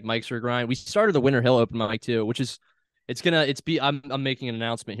obviously like mics are a grind. We started the Winter Hill open mic too, which is, I'm making an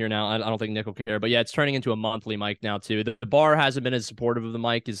announcement here now. I don't think Nick will care, but yeah, it's turning into a monthly mic now too. The bar hasn't been as supportive of the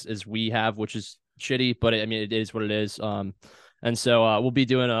mic as we have, which is shitty, but I mean, it is what it is. And so we'll be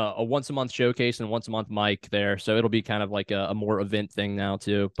doing a once a month showcase and once a month mic there. So it'll be kind of like a more event thing now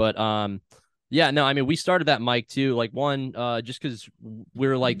too. But yeah, no, I mean, we started that mic too. Like one, just because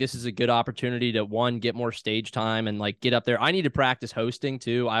we're like, this is a good opportunity to one, get more stage time and like get up there. I need to practice hosting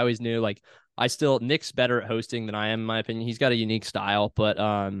too. I always knew like Nick's better at hosting than I am, in my opinion. He's got a unique style, but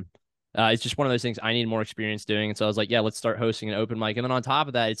it's just one of those things I need more experience doing. And so I was like, yeah, let's start hosting an open mic. And then on top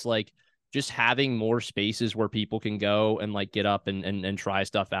of that, it's like just having more spaces where people can go and like get up and try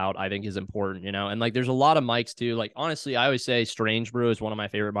stuff out, I think is important, you know? And like, there's a lot of mics too. Like, honestly, I always say Strange Brew is one of my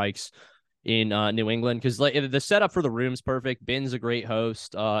favorite mics in New England, because like the setup for the room's perfect. Ben's a great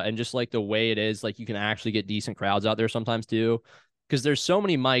host, and just like the way it is, like you can actually get decent crowds out there sometimes too, because there's so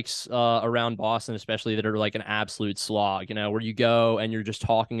many mics around Boston especially that are like an absolute slog, you know, where you go and you're just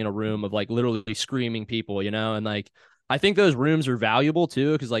talking in a room of like literally screaming people, you know. And like I think those rooms are valuable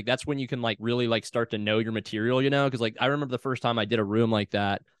too, because like that's when you can like really like start to know your material, you know. Because like I remember the first time I did a room like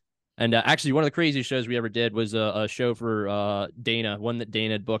that. And actually, one of the craziest shows we ever did was a show for Dana, one that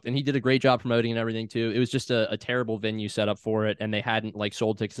Dana had booked. And he did a great job promoting and everything, too. It was just a terrible venue set up for it. And they hadn't like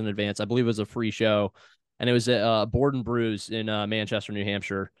sold tickets in advance. I believe it was a free show. And it was at Board and Brews in Manchester, New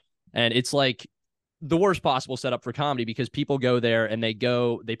Hampshire. And it's like the worst possible setup for comedy, because people go there and they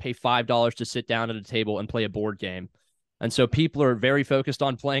pay $5 to sit down at a table and play a board game. And so people are very focused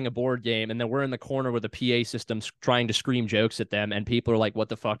on playing a board game, and then we're in the corner with a PA system trying to scream jokes at them, and people are like, what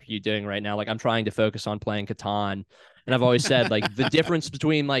the fuck are you doing right now? Like, I'm trying to focus on playing Catan. And I've always said, like, the difference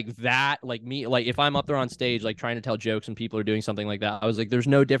between, like, that, like, me, like, if I'm up there on stage, like, trying to tell jokes and people are doing something like that, I was like, there's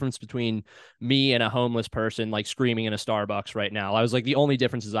no difference between me and a homeless person, like, screaming in a Starbucks right now. I was like, the only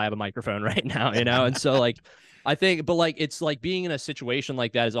difference is I have a microphone right now, you know? And so, like, I think, but like, it's like being in a situation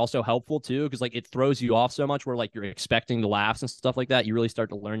like that is also helpful too, because like it throws you off so much where like you're expecting the laughs and stuff like that. You really start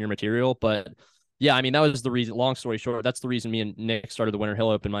to learn your material. But yeah, I mean, that was the reason. Long story short, that's the reason me and Nick started the Winter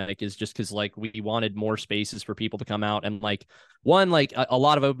Hill open mic, is just because like we wanted more spaces for people to come out. And like like a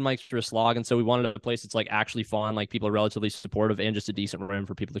lot of open mics are a slog, and so we wanted a place that's like actually fun, like people are relatively supportive, and just a decent room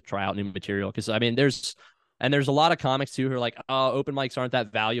for people to try out new material. Because I mean, there's a lot of comics too who are like, oh, open mics aren't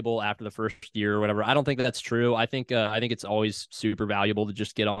that valuable after the first year or whatever. I don't think that's true. I think it's always super valuable to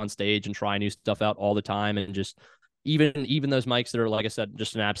just get on stage and try new stuff out all the time, and just even those mics that are, like I said,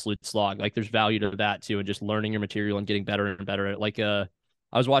 just an absolute slog. Like there's value to that too, and just learning your material and getting better and better at it. Like I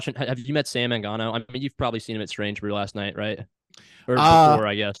was watching. Have you met Sam Mangano? I mean, you've probably seen him at Strange Brew last night, right? Or before,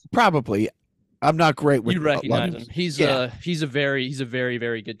 I guess. Probably. I'm not great with. You recognize him. He's a very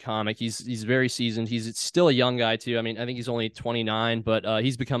very good comic. He's very seasoned. He's still a young guy too. I mean, I think he's only 29, but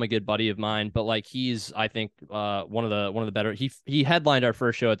he's become a good buddy of mine. But like he's, I think, one of the better. He headlined our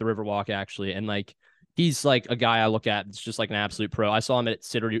first show at the Riverwalk actually, and like he's like a guy I look at. It's just like an absolute pro. I saw him at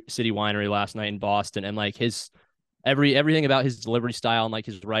City Winery last night in Boston, and like his everything about his delivery style and like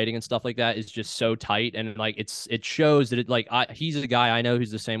his writing and stuff like that is just so tight, and like it shows that he's a guy I know who's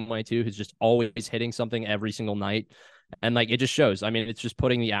the same way too, who's just always hitting something every single night, and like it just shows. I mean, it's just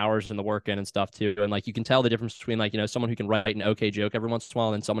putting the hours and the work in and stuff too, and like you can tell the difference between like, you know, someone who can write an okay joke every once in a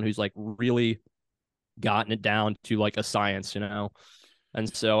while and someone who's like really gotten it down to like a science, you know.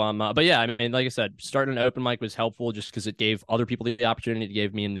 And so but yeah, I mean, like I said, starting an open mic was helpful just because it gave other people the opportunity. It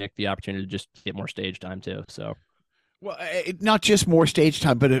gave me and Nick the opportunity to just get more stage time too. So well, not just more stage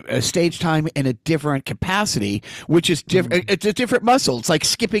time, but a stage time in a different capacity, which is different. It's a different muscle. It's like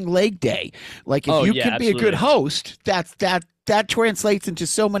skipping leg day. Like if you can be a good host, that translates into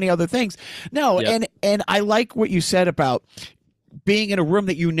so many other things. No, and I like what you said about being in a room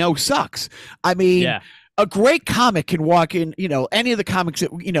that you know sucks. I mean, a great comic can walk in, you know, any of the comics that,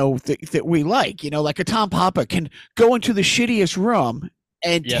 you know, that we like, you know, like a Tom Papa can go into the shittiest room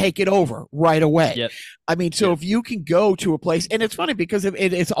and take it over right away. Yep. I mean, so if you can go to a place, and it's funny because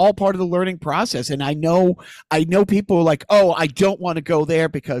it's all part of the learning process. And I know people are like, oh, I don't want to go there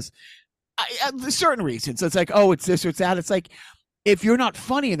because there's certain reasons. It's like, oh, it's this or it's that. It's like, if you're not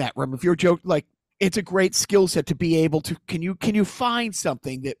funny in that room, if you're joking, like, it's a great skill set to be able to, can you find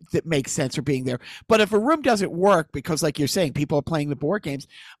something that makes sense for being there? But if a room doesn't work because, like you're saying, people are playing the board games,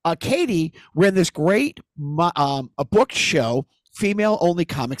 Katie ran this great a booked show, female only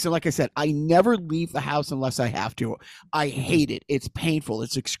comics. And like I said, I never leave the house unless I have to. I hate it. It's painful.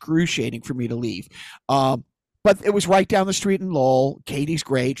 It's excruciating for me to leave. But it was right down the street in Lowell. Katie's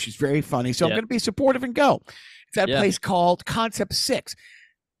great. She's very funny. So I'm going to be supportive and go. It's that place called Concept 6.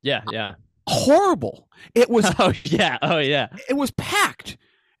 Yeah. Horrible. It was. Oh yeah. It was packed.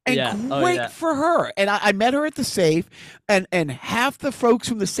 And great for her. And I met her at the safe, and half the folks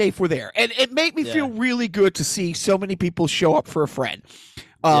from the safe were there. And it made me feel really good to see so many people show up for a friend.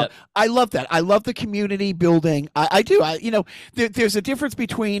 I love that. I love the community building. I do. There's a difference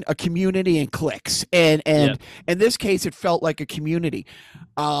between a community and cliques. And in this case, it felt like a community.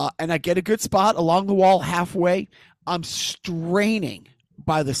 And I get a good spot along the wall halfway. I'm straining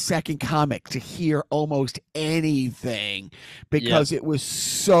by the second comic to hear almost anything because it was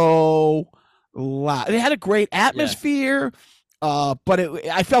so loud. It had a great atmosphere, but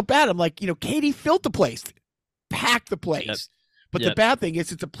I felt bad. I'm like, Katie filled the place, packed the place. But the bad thing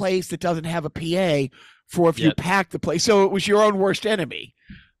is it's a place that doesn't have a PA for if you pack the place. So it was your own worst enemy.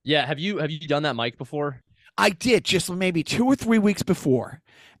 Yeah. Have you done that mic before? I did, just maybe 2 or 3 weeks before.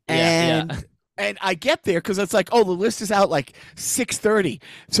 And I get there because it's like, oh, the list is out like 6:30.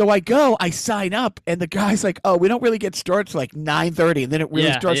 So I go, I sign up, and the guy's like, oh, we don't really get started till like 9:30, and then it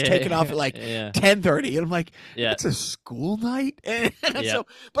really starts taking off at like 10:30. And I'm like, it's a school night. And so,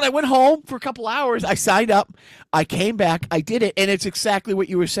 but I went home for a couple hours. I signed up. I came back. I did it, and it's exactly what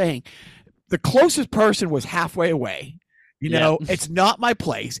you were saying. The closest person was halfway away. It's not my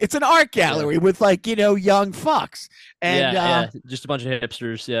place. It's an art gallery with young fucks. And just a bunch of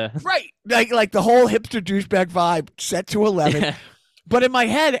hipsters. Yeah. Right. Like the whole hipster douchebag vibe set to 11. But in my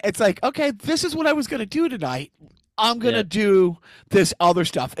head, it's like, okay, this is what I was going to do tonight. I'm going to do this other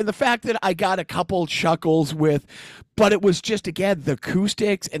stuff. And the fact that I got a couple chuckles but it was just, again, the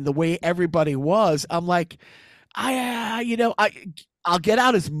acoustics and the way everybody was. I'm like, I'll get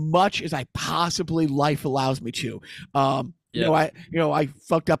out as much as I possibly life allows me to. I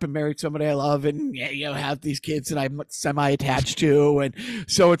fucked up and married somebody I love, and have these kids that I'm semi-attached to, and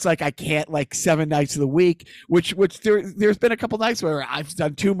so it's like I can't 7 nights of the week. Which there's been a couple nights where I've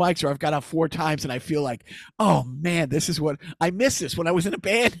done 2 mics, or I've got out 4 times, and I feel like, oh man, this is what I miss. This when I was in a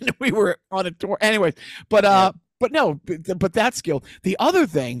band and we were on a tour. Anyways, but that skill. The other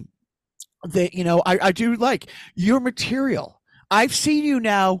thing that I do like your material. I've seen you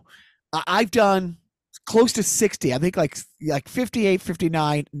now. I've done close to 60. I think like 58,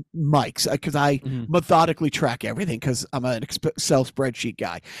 59 mics because I methodically track everything because I'm an Excel spreadsheet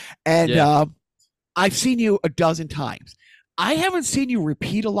guy. And I've seen you a dozen times. I haven't seen you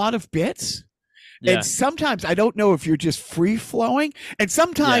repeat a lot of bits. Yeah. And sometimes I don't know if you're just free flowing. And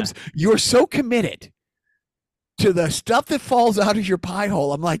sometimes you're so committed to the stuff that falls out of your pie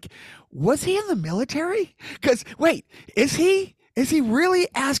hole. I'm like, was he in the military? Because wait, is he really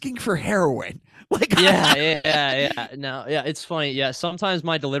asking for heroin? It's funny. Yeah, sometimes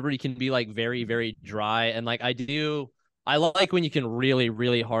my delivery can be very, very dry, and I like when you can really,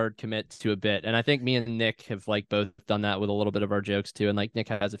 really hard commit to a bit. And I think me and Nick have both done that with a little bit of our jokes too. And Nick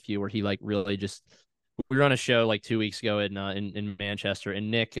has a few where he really just. We were on a show 2 weeks ago in Manchester, and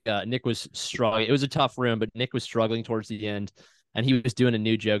Nick was struggling. It was a tough room, but Nick was struggling towards the end. And he was doing a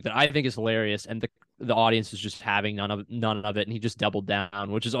new joke that I think is hilarious, and the audience was just having none of it, and he just doubled down,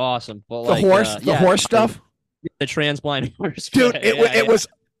 which is awesome. But the horse stuff, the trans-blind horse, dude. It was.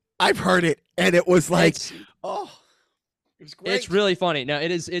 I've heard it, and it was it was great. It's really funny. Now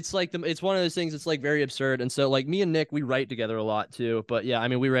it's it's one of those things. It's very absurd, and so me and Nick, we write together a lot too. But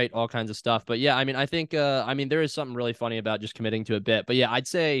we write all kinds of stuff. But I think there is something really funny about just committing to a bit. But I'd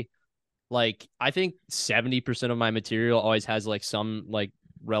say. I think 70% of my material always has some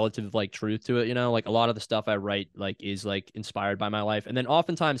relative truth to it, a lot of the stuff I write is inspired by my life. And then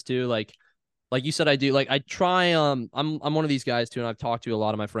oftentimes too, like you said, I do I try, I'm one of these guys too. And I've talked to a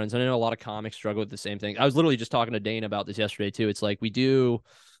lot of my friends, and I know a lot of comics struggle with the same thing. I was literally just talking to Dane about this yesterday too. It's we do,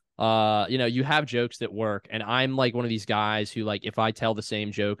 you have jokes that work, and I'm one of these guys who if I tell the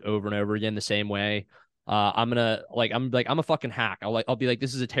same joke over and over again, the same way, I'm a fucking hack. I'll be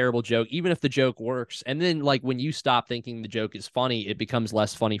this is a terrible joke, even if the joke works. And then when you stop thinking the joke is funny, it becomes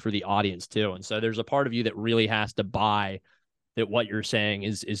less funny for the audience too. And so there's a part of you that really has to buy that what you're saying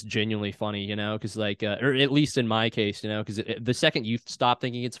is genuinely funny, because or at least in my case, because the second you stop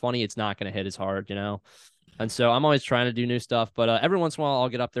thinking it's funny, it's not going to hit as hard, And so I'm always trying to do new stuff, but every once in a while I'll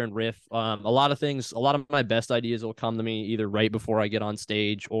get up there and riff. A lot of my best ideas will come to me either right before I get on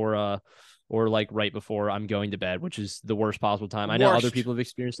stage or right before I'm going to bed, which is the worst possible time. I know other people have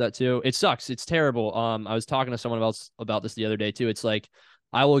experienced that too. It sucks. It's terrible. I was talking to someone else about this the other day too. It's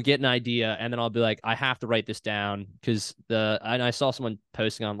I will get an idea and then I'll be I have to write this down because and I saw someone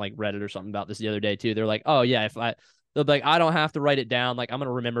posting on Reddit or something about this the other day too. They're oh yeah, they'll be I don't have to write it down. I'm going to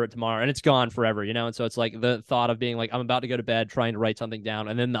remember it tomorrow, and it's gone forever, And so it's the thought of being I'm about to go to bed, trying to write something down,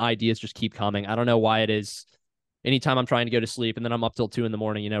 and then the ideas just keep coming. I don't know why it is. Anytime I'm trying to go to sleep and then I'm up till 2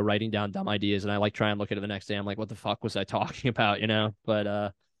 a.m, writing down dumb ideas, and I try and look at it the next day. I'm what the fuck was I talking about?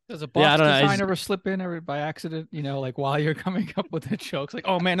 But Does a box design ever slip in or by accident, like while you're coming up with the jokes? Like,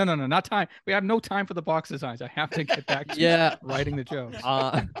 oh man, no, not time. We have no time for the box designs. I have to get back to writing the jokes.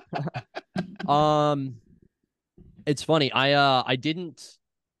 It's funny. I didn't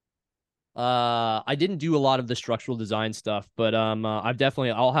do a lot of the structural design stuff, but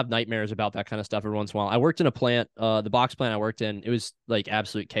I'll have nightmares about that kind of stuff every once in a while. I worked in a plant, the box plant I worked in, it was like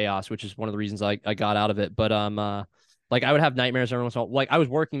absolute chaos, which is one of the reasons I got out of it. But like I would have nightmares every once in a while. Like I was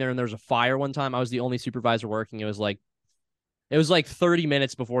working there and there was a fire one time. I was the only supervisor working. It was like 30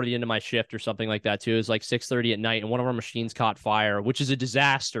 minutes before the end of my shift or something like that too. It was like 6:30 at night, and one of our machines caught fire, which is a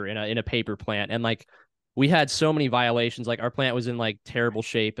disaster in a paper plant. And like we had so many violations. Like our plant was in like terrible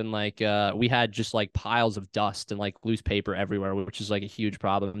shape, and like we had just like piles of dust and like loose paper everywhere, which is like a huge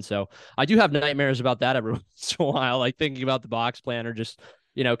problem. So I do have nightmares about that every once in a while, like thinking about the box plant or just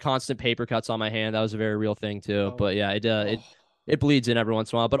constant paper cuts on my hand. That was a very real thing too. But yeah, it bleeds in every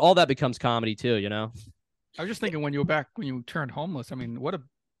once in a while. But all that becomes comedy too, I was just thinking when you turned homeless. I mean,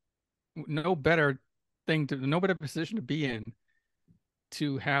 no better position to be in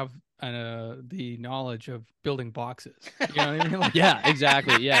to have the knowledge of building boxes. You know what I mean? Like, yeah,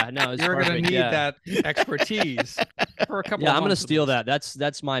 exactly. Yeah, no, you're going to need that expertise for a couple. Yeah, I'm going to steal that.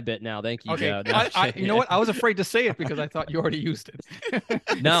 That's my bit now. Thank you. Okay, Joe. You know what? I was afraid to say it because I thought you already used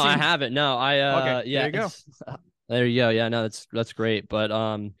it. No, I haven't. No, okay, yeah. There you go. There you go. Yeah, no, that's great. But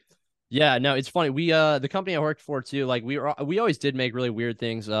yeah, no, it's funny. We the company I worked for too, like we always did make really weird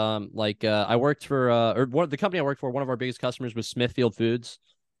things. I worked for the company I worked for, one of our biggest customers was Smithfield Foods.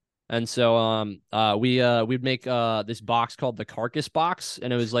 And so we'd make this box called the Carcass box,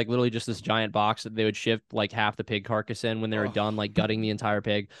 and it was like literally just this giant box that they would shift like half the pig carcass in when they were done like gutting the entire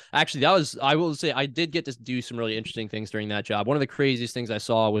pig. Actually, I will say I did get to do some really interesting things during that job. One of the craziest things I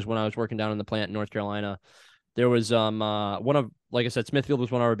saw was when I was working down in the plant in North Carolina. There was like I said, Smithfield was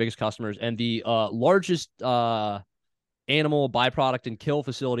one of our biggest customers, and the largest animal byproduct and kill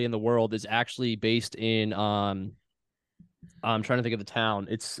facility in the world is actually based in I'm trying to think of the town.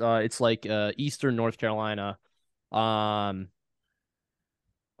 It's like eastern North Carolina. I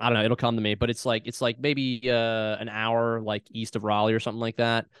don't know, it'll come to me, but it's like maybe an hour like east of Raleigh or something like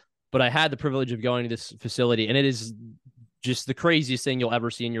that. But I had the privilege of going to this facility, and it is just the craziest thing you'll ever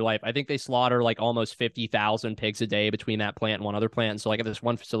see in your life. I think they slaughter like almost 50,000 pigs a day between that plant and one other plant. And so like at this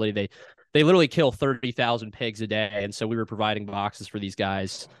one facility, they literally kill 30,000 pigs a day. And so we were providing boxes for these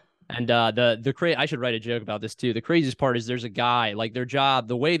guys. And I should write a joke about this too. The craziest part is there's a guy, like their job,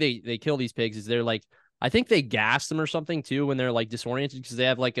 the way they kill these pigs is they're like, I think they gas them or something too when they're like disoriented, because they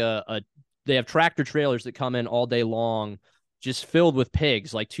have like they have tractor trailers that come in all day long just filled with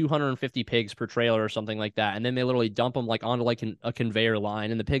pigs, like 250 pigs per trailer or something like that. And then they literally dump them like onto like a conveyor line,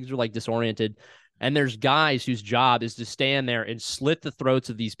 and the pigs are like disoriented. And there's guys whose job is to stand there and slit the throats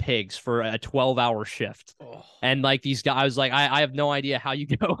of these pigs for a 12-hour shift. And like these guys, I was like, I have no idea how you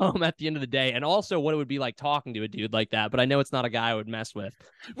go home at the end of the day, and also what it would be like talking to a dude like that. But I know it's not a guy I would mess with.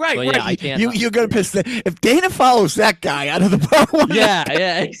 Right, but, right. Yeah, I can't. You're gonna piss if Dana follows that guy out of the boat.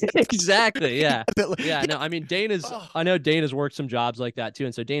 Yeah, exactly. Yeah, yeah. No, I mean I know Dana's worked some jobs like that too,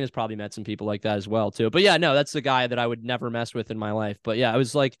 and so Dana's probably met some people like that as well too. But yeah, no, that's the guy that I would never mess with in my life. But yeah, I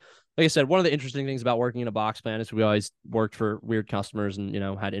was like I said, one of the interesting things about working in a box plant is we always worked for weird customers and,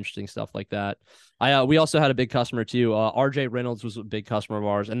 had interesting stuff like that. We also had a big customer too. RJ Reynolds was a big customer of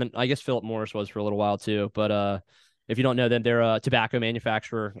ours. And then I guess Philip Morris was for a little while too. But if you don't know them, they're a tobacco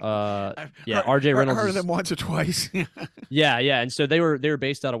manufacturer. RJ Reynolds. I've heard of them once or twice. Yeah. And so they were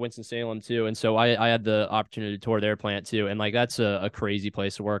based out of Winston-Salem too. And so I had the opportunity to tour their plant too. And like that's a crazy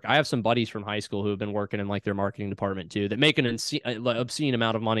place to work. I have some buddies from high school who have been working in like their marketing department too that make an obscene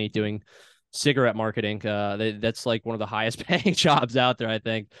amount of money doing cigarette marketing. That's like one of the highest paying jobs out there, I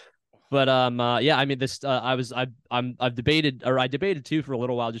think. But yeah, I mean this. I debated too for a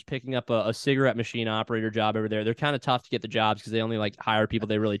little while, just picking up a cigarette machine operator job over there. They're kind of tough to get the jobs because they only like hire people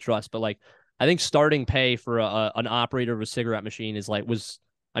they really trust. But like, I think starting pay for an operator of a cigarette machine is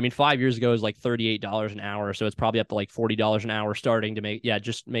 5 years ago it was like $38 an hour, so it's probably up to like $40 an hour starting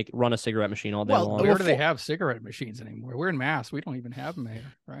to run a cigarette machine all day long. Where do they have cigarette machines anymore? We're in Mass. We don't even have them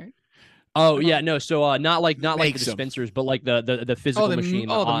here, right? Oh yeah, no. So not like the dispensers, but like the physical machine.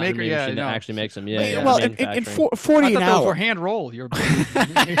 The maker, machine that actually makes them. Yeah. Well, in 40 an hour. Those were hand rolled. You're breaking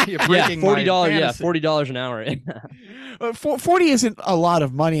 $40. Yeah, $40 an hour. 40 isn't a lot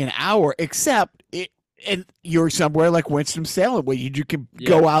of money an hour, except and you're somewhere like Winston-Salem where you can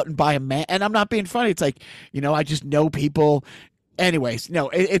go out and buy a man. And I'm not being funny. It's like, I just know people. Anyways, no,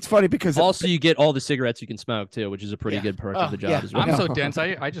 it's funny because also you get all the cigarettes you can smoke too, which is a pretty good perk of the job as well. I'm so dense.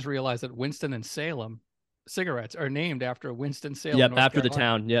 I just realized that Winston and Salem cigarettes are named after Winston-Salem. Yep, North after Carolina. the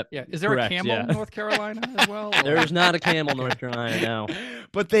town. Yep. Yeah. Is there Correct, a Camel, North Carolina as well? Or? There's not a Camel, North Carolina, no.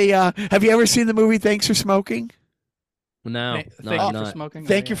 But they have you ever seen the movie Thanks for Smoking? No, thank you for smoking.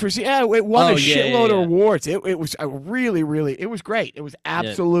 Thank you for it won a shitload of awards. It was really it was great. It was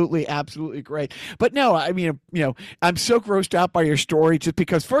absolutely great. But no, I mean, I'm so grossed out by your story just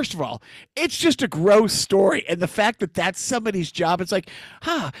because, first of all, it's just a gross story, and the fact that that's somebody's job. It's like,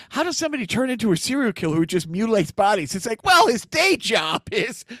 how does somebody turn into a serial killer who just mutilates bodies? It's like, well, his day job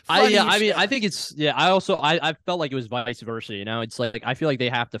is. I mean, I think it's I felt like it was vice versa. It's like I feel like they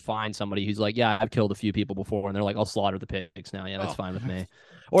have to find somebody who's like, yeah, I've killed a few people before, and they're like, I'll slaughter the pigs now. Yeah, that's fine with me.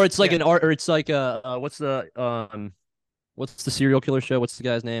 Or it's like it's like what's the serial killer show? What's the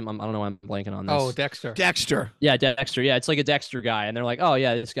guy's name? I don't know why I'm blanking on this. Oh, Dexter. Yeah, Dexter. Yeah, it's like a Dexter guy, and they're like, oh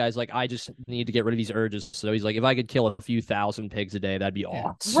yeah, this guy's like, I just need to get rid of these urges. So he's like, if I could kill a few thousand pigs a day, that'd be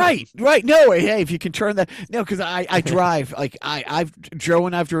awesome. Right. No, hey, if you can turn that. No, because I drive. Like Joe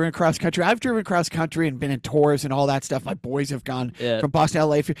and I've driven cross country. I've driven cross country and been in tours and all that stuff. My boys have gone from Boston to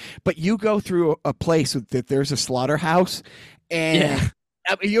LA. But you go through a place that there's a slaughterhouse, and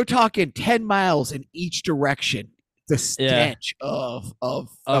I mean, you're talking 10 miles in each direction. The stench of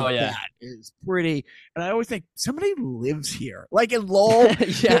that is pretty. And I always think somebody lives here, like in Lowell.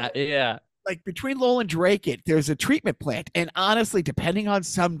 yeah. Like between Lowell and Drake, there's a treatment plant, and honestly, depending on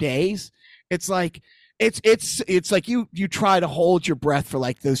some days, it's like it's like you try to hold your breath for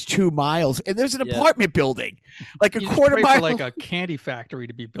like those 2 miles, and there's an apartment building, like a quarter mile, for like a candy factory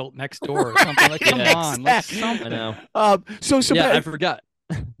to be built next door or something. Like, come on, let's something. I know. I forgot.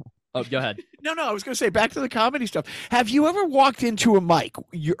 Oh, go ahead. No, I was going to say, back to the comedy stuff. Have you ever walked into a mic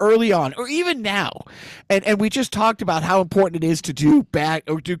early on, or even now, and we just talked about how important it is to do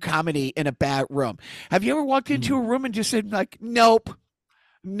comedy in a bad room. Have you ever walked into a room and just said like, nope,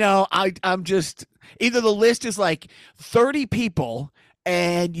 no, I'm just, either the list is like 30 people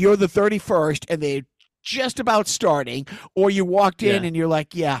and you're the 31st and they're just about starting, or you walked in and you're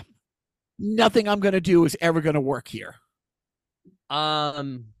like, yeah, nothing I'm going to do is ever going to work here.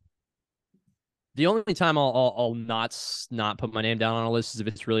 The only time I'll not put my name down on a list is if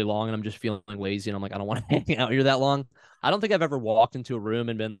it's really long and I'm just feeling lazy and I'm like, I don't want to hang out here that long. I don't think I've ever walked into a room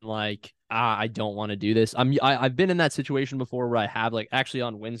and been like, I don't want to do this. I've been in that situation before where I have, like, actually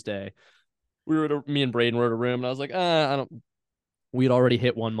on Wednesday, me and Braden were at a room and I was like, we'd already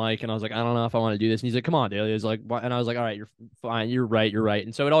hit one mic and I was like, I don't know if I want to do this. And he's like, come on, Daly. He was like, and I was like, all right, you're fine. You're right.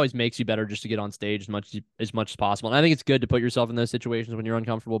 And so it always makes you better just to get on stage as much as possible. And I think it's good to put yourself in those situations when you're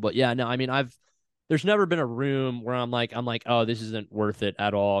uncomfortable. But yeah, no, I mean, there's never been a room where I'm like, oh, this isn't worth it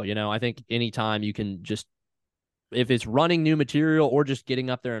at all. I think anytime you can just, if it's running new material or just getting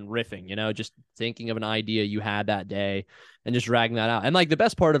up there and riffing, just thinking of an idea you had that day and just dragging that out. And like the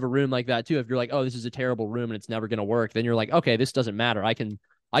best part of a room like that too, if you're like, oh, this is a terrible room and it's never going to work, then you're like, okay, this doesn't matter. I can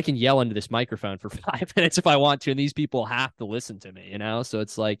yell into this microphone for 5 minutes if I want to, and these people have to listen to me, So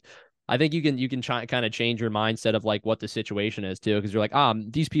it's like, I think you can try kind of change your mindset of like what the situation is too, because you're like,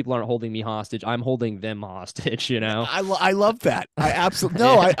 these people aren't holding me hostage, I'm holding them hostage. I love that. I absolutely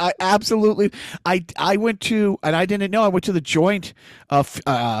I absolutely. I went to, and I didn't know, I went to the Joint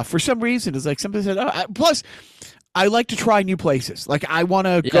for some reason. It's like somebody said, plus I like to try new places. Like I want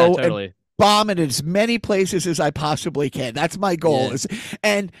to go and bomb it in as many places as I possibly can. That's my goal.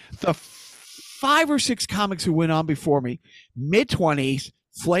 And the 5 or 6 comics who went on before me, mid-20s,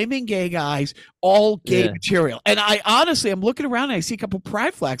 flaming gay guys, all gay material. And I honestly, I'm looking around and I see a couple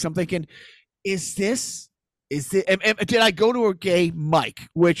pride flags. I'm thinking, is this, did I go to a gay mic?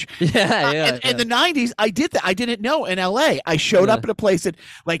 Which, in the 90s, I did that. I didn't know in LA. I showed up at a place that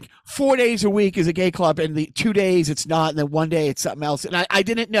like 4 days a week is a gay club, and the 2 days it's not, and then 1 day it's something else. And I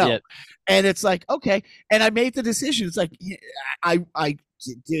didn't know. Yep. And it's like, okay. And I made the decision. It's like, I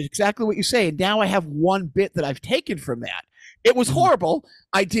did exactly what you say. And now I have one bit that I've taken from that. It was horrible.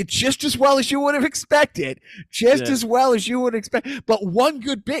 I did just as well as you would have expected, as well as you would expect. But one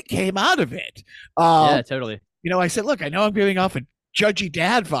good bit came out of it. Totally. I said, look, I know I'm giving off a judgy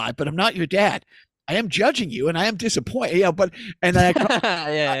dad vibe, but I'm not your dad. I am judging you, and I am disappointed. And then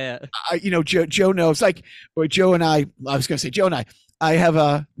Joe knows. Like, Joe and I was going to say, Joe and I have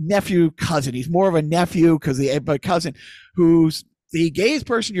a nephew cousin. He's more of a nephew but cousin who's the gayest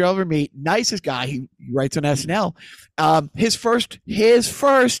person you'll ever meet, nicest guy. He writes on SNL. His first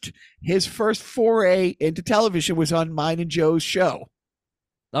foray into television was on mine and Joe's show.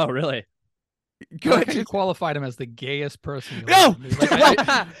 Oh, really? Good. You qualified him as the gayest person. No,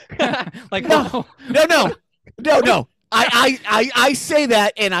 no. I say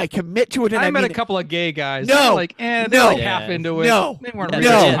that and I commit to it. And I met a couple of gay guys. No, half into it. No, they weren't no.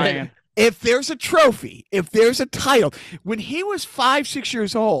 really if there's a trophy, if there's a title, when he was 5, 6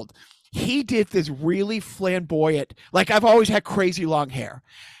 years old, he did this really flamboyant, like I've always had crazy long hair.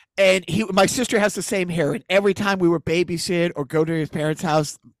 And my sister has the same hair. And every time we would babysit or go to his parents'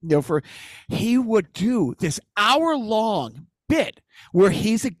 house, he would do this hour-long bit where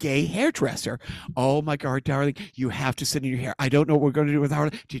he's a gay hairdresser. Oh my God, darling, you have to sit in your hair. I don't know what we're going to do with our.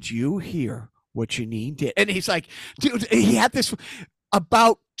 Did you hear what Janine did? And he's like, dude, he had this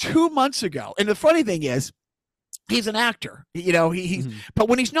about 2 months ago. And the funny thing is, he's an actor, he's but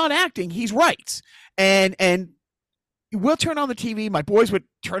when he's not acting, he's writes. And we'll turn on the TV. My boys would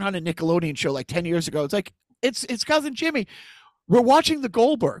turn on a Nickelodeon show like 10 years ago. It's like, it's Cousin Jimmy. We're watching the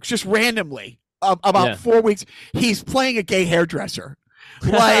Goldbergs just randomly. About 4 weeks, he's playing a gay hairdresser.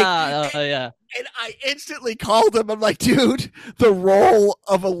 Like, and I instantly called him. I'm like, dude, the role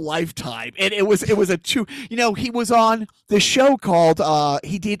of a lifetime. And it was a two. He was on the show called.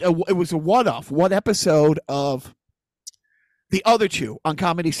 It was a one episode of the other two on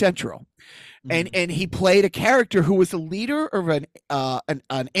Comedy Central. And he played a character who was the leader of an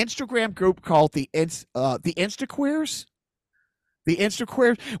Instagram group called the Instaqueers. The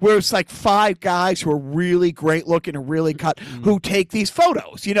Instaqueers, where it's like 5 guys who are really great looking and really cut, who take these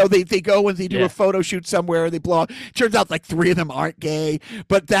photos. They go and they do a photo shoot somewhere. They blow up. Turns out like 3 of them aren't gay,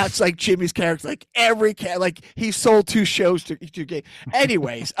 but that's like Jimmy's character. Like like he sold 2 shows to gay.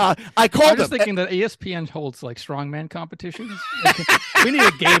 Anyways, I called him. I'm just thinking that ESPN holds like strongman competitions. We need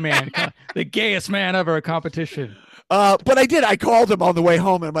a gay man, the gayest man ever, a competition. But I did. I called him on the way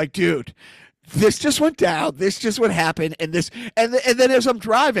home, and I'm like, dude, this just went down. This just what happened. And then as I'm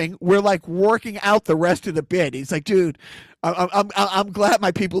driving, we're like working out the rest of the bit. He's like, dude, I'm glad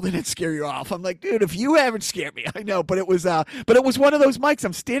my people didn't scare you off. I'm like, dude, if you haven't scared me, I know. But it was one of those mics.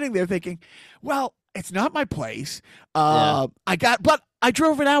 I'm standing there thinking, well, it's not my place. But I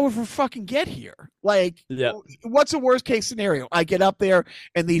drove an hour for fucking get here. Like, what's the worst case scenario? I get up there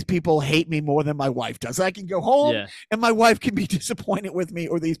and these people hate me more than my wife does. I can go home and my wife can be disappointed with me,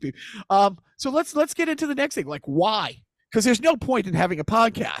 or these people. So let's get into the next thing. Like, why? Because there's no point in having a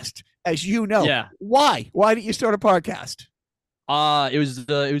podcast, as you know. Yeah. Why? Why didn't you start a podcast? It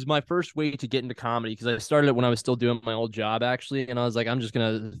was my first way to get into comedy, because I started it when I was still doing my old job, actually, and I was like, I'm just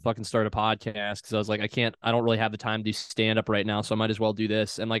gonna fucking start a podcast, because I was like, I don't really have the time to do stand up right now, so I might as well do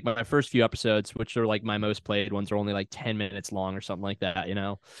this. And like my first few episodes, which are like my most played ones, are only like 10 minutes long or something like that,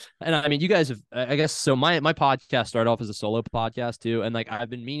 And I mean, you guys have, I guess, so my podcast started off as a solo podcast too, and like I've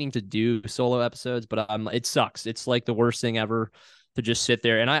been meaning to do solo episodes, but it sucks. It's like the worst thing ever to just sit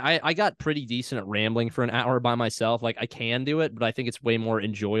there. And I got pretty decent at rambling for an hour by myself. Like, I can do it, but I think it's way more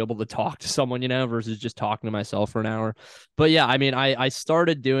enjoyable to talk to someone, versus just talking to myself for an hour. But yeah, I mean, I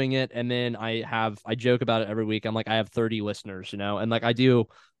started doing it, and then I joke about it every week. I'm like, I have 30 listeners, and like I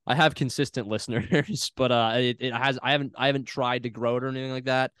have consistent listeners, but I haven't tried to grow it or anything like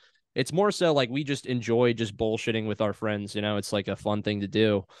that. It's more so like we just enjoy just bullshitting with our friends, it's like a fun thing to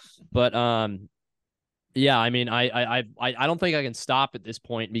do. But yeah, I mean, I don't think I can stop at this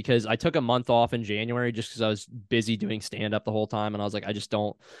point, because I took a month off in January just because I was busy doing stand up the whole time. And I was like,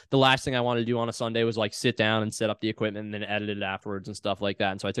 the last thing I wanted to do on a Sunday was like sit down and set up the equipment and then edit it afterwards and stuff like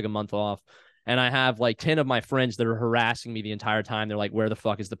that. And so I took a month off, and I have like 10 of my friends that are harassing me the entire time. They're like, where the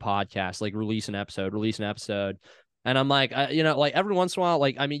fuck is the podcast? Like, release an episode. And I'm like, like every once in a while,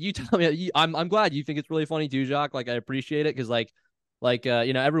 like, I mean, you tell me, I'm glad you think it's really funny too, Jacques. Like, I appreciate it. Cause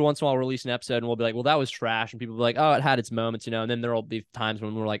every once in a while we'll release an episode and we'll be like, well, that was trash. And people will be like, oh, it had its moments, And then there'll be times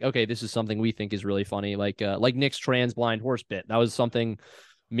when we're like, okay, this is something we think is really funny. Like Nick's trans blind horse bit. That was something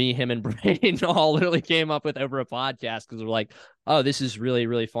me, him, and Brain all literally came up with over a podcast, because we're like, oh, this is really,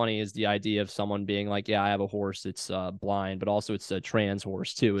 really funny, is the idea of someone being like, yeah, I have a horse that's blind, but also it's a trans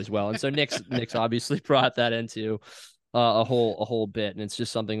horse too as well. And so Nick's obviously brought that into a whole bit, and it's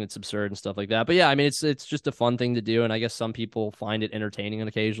just something that's absurd and stuff like that. But yeah, I mean, it's just a fun thing to do, and I guess some people find it entertaining and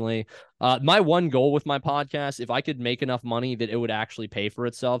occasionally. My one goal with my podcast, if I could make enough money that it would actually pay for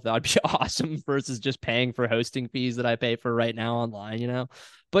itself, that would be awesome, versus just paying for hosting fees that I pay for right now online,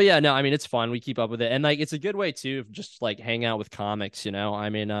 But yeah, no, I mean, it's fun. We keep up with it, and like it's a good way too, just like hang out with comics, I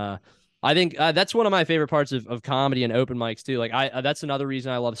mean, I think that's one of my favorite parts of comedy and open mics too. Like that's another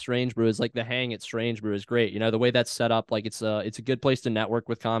reason I love Strange Brew, is like the hang at Strange Brew is great. The way that's set up, like it's a good place to network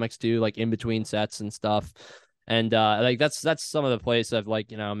with comics too, like in between sets and stuff. And like that's some of the place I've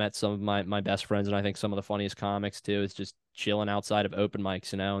met some of my best friends, and I think some of the funniest comics too. Is just chilling outside of open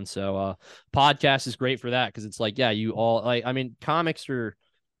mics, And so podcast is great for that, because it's like, yeah, you all like, I mean, comics are.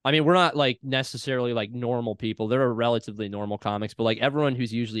 I mean, we're not like necessarily like normal people. There are relatively normal comics, but like everyone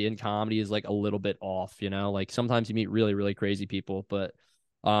who's usually in comedy is like a little bit off, Like sometimes you meet really, really crazy people, but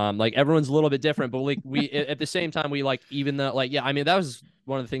Like everyone's a little bit different, but like we at the same time we like even though like yeah, I mean that was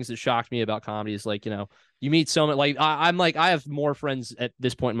one of the things that shocked me about comedy is like, you know, you meet someone like I'm like I have more friends at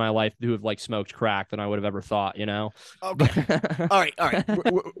this point in my life who have like smoked crack than I would have ever thought, you know. Okay. All right.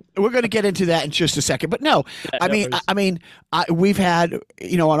 We're going to get into that in just a second, but no, we've had,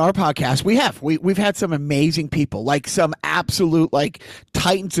 you know, on our podcast, we've had some amazing people, like some absolute like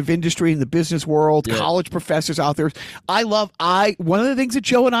titans of industry in the business world, college professors out there. One of the things that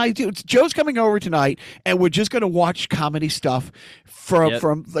Joe and I do, Joe's coming over tonight and we're just going to watch comedy stuff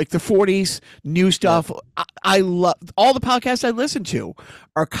from like the 40s, new stuff. I love all the podcasts I listen to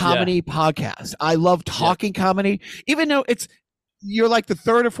are comedy podcasts. I love talking comedy, even though you're like the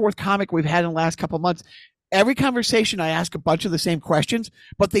third or fourth comic we've had in the last couple of months. Every conversation I ask a bunch of the same questions,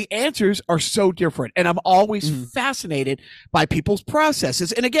 but the answers are so different. And I'm always fascinated by people's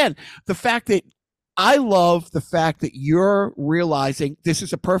processes. And again, I love the fact that you're realizing this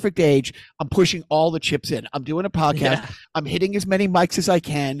is a perfect age. I'm pushing all the chips in. I'm doing a podcast. Yeah. I'm hitting as many mics as I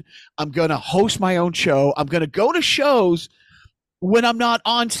can. I'm going to host my own show. I'm going to go to shows when I'm not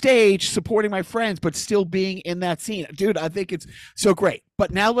on stage supporting my friends, but still being in that scene. Dude, I think it's so great.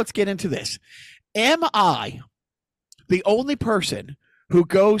 But now let's get into this. Am I the only person who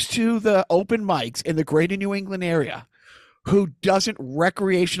goes to the open mics in the greater New England area who doesn't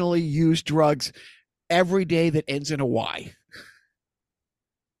recreationally use drugs every day that ends in a Y?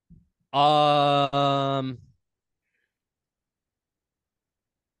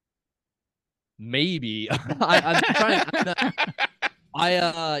 Maybe. I'm trying.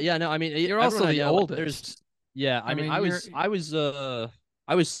 Yeah, no. I mean, you're also the oldest.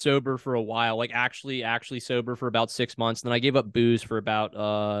 I was sober for a while, like actually sober for about 6 months. And then I gave up booze for about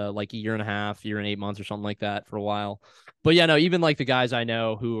like a year and a half, year and 8 months or something like that for a while. But yeah, no, even like the guys I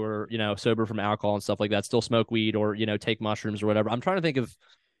know who are, you know, sober from alcohol and stuff like that still smoke weed or, you know, take mushrooms or whatever. I'm trying to think of,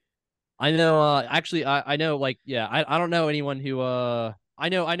 I know, actually, I know, like, yeah, I don't know anyone who, I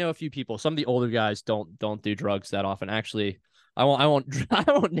know a few people. Some of the older guys don't do drugs that often. Actually, I won't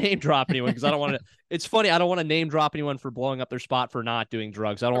name drop anyone because I don't want to. It's funny. I don't want to name drop anyone for blowing up their spot for not doing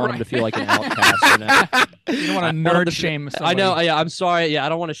drugs. I don't want them to feel like an outcast. You don't want to nerd shame somebody. I know. Yeah, I'm sorry. Yeah, I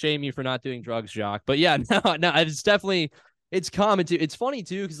don't want to shame you for not doing drugs, Jacques. But yeah, no, it's definitely. It's common too. It's funny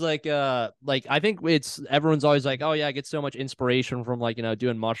too because like I think everyone's always like, oh yeah, I get so much inspiration from like, you know,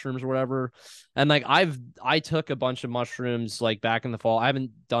 doing mushrooms or whatever. And like I took a bunch of mushrooms like back in the fall. I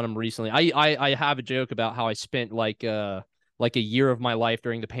haven't done them recently. I have a joke about how I spent like a year of my life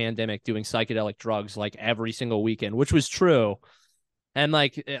during the pandemic doing psychedelic drugs like every single weekend, which was true. And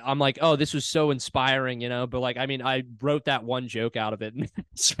like, I'm like, oh, this was so inspiring, you know, but like, I mean, I wrote that one joke out of it and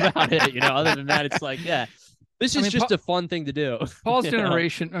that's about it, you know, other than that, it's like, yeah, this is just a fun thing to do. Paul's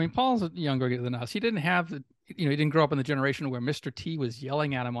generation, I mean, Paul's younger than us. He didn't have he didn't grow up in the generation where Mr. T was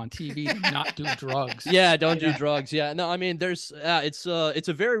yelling at him on TV to not do drugs. Yeah, don't do drugs. Yeah, no, I mean, there's, it's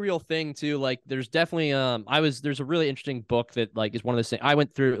a very real thing too. Like, there's definitely, there's a really interesting book that like is one of those things. I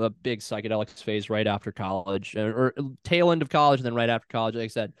went through a big psychedelics phase right after college, or tail end of college, and then right after college, like I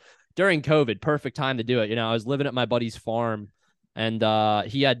said, during COVID, perfect time to do it. You know, I was living at my buddy's farm. And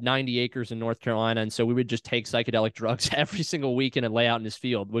he had 90 acres in North Carolina. And so we would just take psychedelic drugs every single weekend and lay out in his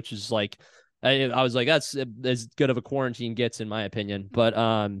field, which is like, I was like, that's as good of a quarantine gets, in my opinion. But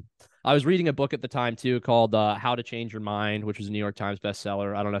I was reading a book at the time, too, called How to Change Your Mind, which was a New York Times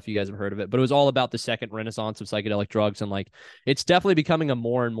bestseller. I don't know if you guys have heard of it, but it was all about the second renaissance of psychedelic drugs. And like, it's definitely becoming a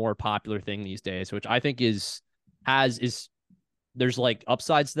more and more popular thing these days, which I think there's like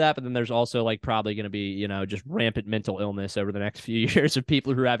upsides to that, but then there's also like probably going to be, you know, just rampant mental illness over the next few years of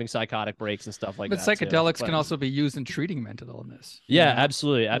people who are having psychotic breaks and stuff like that. But psychedelics can also be used in treating mental illness. Yeah,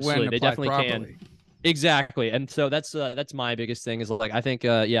 absolutely. They definitely can. Exactly. And so that's my biggest thing is like, I think,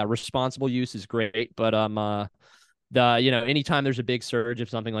 responsible use is great, but, anytime there's a big surge of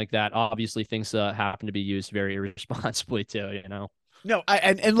something like that, obviously things happen to be used very irresponsibly too, you know? No,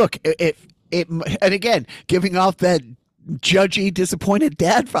 and look, and again, giving off that judgy, disappointed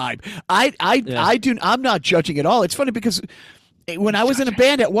dad vibe. I'm not judging at all. It's funny because when I was in a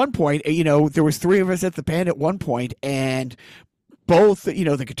band at one point, you know, there was 3 of us at the band at one point, and both, you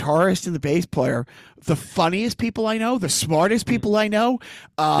know, the guitarist and the bass player, the funniest people I know, the smartest people I know,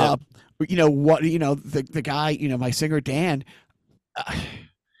 you know, the guy, you know, my singer Dan,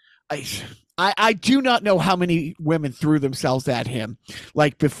 I do not know how many women threw themselves at him,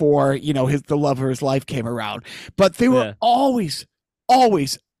 like before, you know, the love of his life came around, but they were always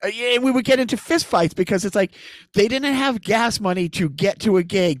Yeah, we would get into fist fights because it's like they didn't have gas money to get to a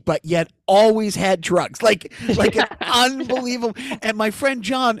gig, but yet always had drugs. Like it's unbelievable. And my friend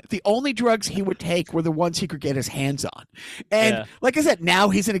John, the only drugs he would take were the ones he could get his hands on. And like I said, now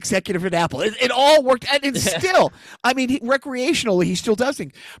he's an executive at Apple. It all worked, and it's still. I mean, recreationally, he still does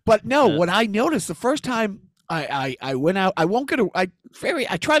things. But no, what I noticed the first time I went out, I won't go to. I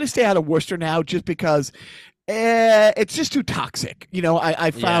try to stay out of Worcester now, just because. It's just too toxic.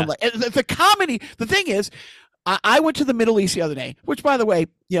 I found like the comedy. The thing is, I went to the Middle East the other day, which, by the way,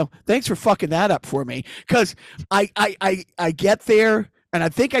 thanks for fucking that up for me, because I get there. And I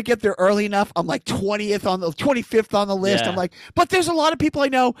think I get there early enough. I'm like 25th on the list. I'm like, but there's a lot of people I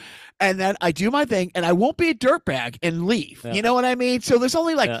know. And then I do my thing, and I won't be a dirtbag and leave. You know what I mean? So there's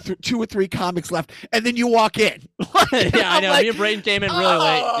only like 2 or 3 comics left, and then you walk in. I know. Me and Braden came in really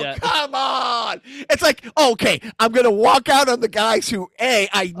late. Come on. It's like, okay, I'm going to walk out on the guys who, A,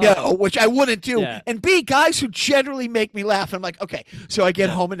 I know, which I wouldn't do, and B, guys who generally make me laugh. I'm like, okay, so I get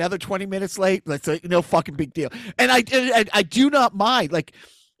home another 20 minutes late. That's no fucking big deal. And I do not mind. Like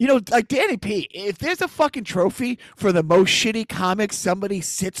Danny P, if there's a fucking trophy for the most shitty comics somebody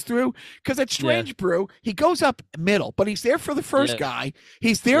sits through, because at Strange Brew, he goes up middle, but he's there for the first guy.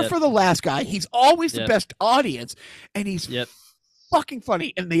 He's there for the last guy. He's always the best audience, and he's fucking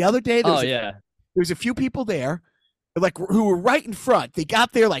funny. And the other day, there's a few people there, like, who were right in front. They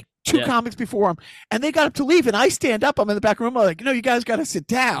got there like 2 comics before him, and they got up to leave, and I stand up. I'm in the back room. I'm like, you guys got to sit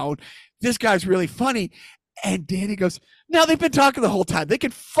down. This guy's really funny. And Danny goes, no, they've been talking the whole time. They can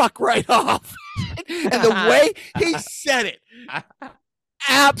fuck right off. And the way he said it,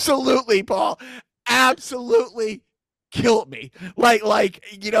 absolutely, Paul, absolutely killed me. Like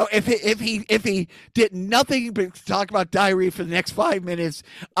if he did nothing but talk about diarrhea for the next 5 minutes,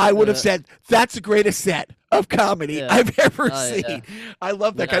 I would have said that's the greatest set of comedy I've ever seen. I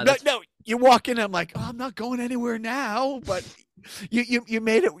love that guy. No, you walk in, I'm like, I'm not going anywhere now, but you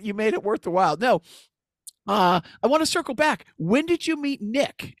made it worth the while. No. I want to circle back. When did you meet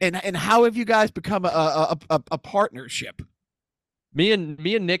Nick, and how have you guys become a partnership? Me and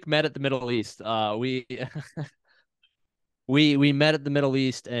Nick met at the Middle East. We met at the Middle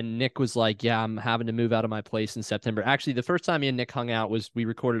East, and Nick was like, yeah, I'm having to move out of my place in September. Actually, the first time me and Nick hung out was we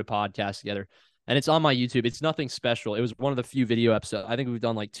recorded a podcast together, and it's on my YouTube. It's nothing special. It was one of the few video episodes. I think we've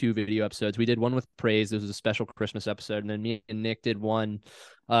done like 2 video episodes. We did one with Praise. This was a special Christmas episode, and then me and Nick did one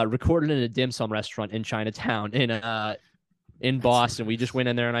recorded in a dim sum restaurant in Chinatown in Boston. We just went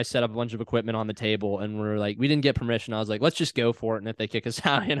in there, and I set up a bunch of equipment on the table, and we're like, we didn't get permission. I was like, let's just go for it, and if they kick us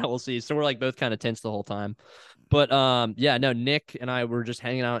out, we'll see. So we're like both kind of tense the whole time. But Nick and I were just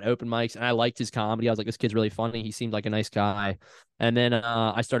hanging out at open mics, and I liked his comedy. I was like, this kid's really funny. He seemed like a nice guy. And then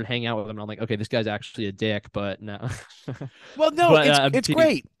I started hanging out with him, and I'm like, okay, this guy's actually a dick, but no. Well, no, it's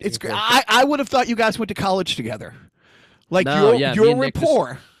great. It's great. I would have thought you guys went to college together. Like, your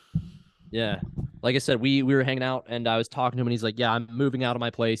rapport. Like I said, we were hanging out, and I was talking to him, and he's like, yeah, I'm moving out of my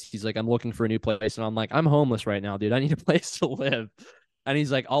place. He's like, I'm looking for a new place. And I'm like, I'm homeless right now, dude. I need a place to live. And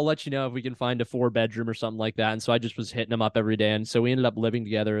he's like, I'll let you know if we can find a 4-bedroom or something like that. And so I just was hitting him up every day. And so we ended up living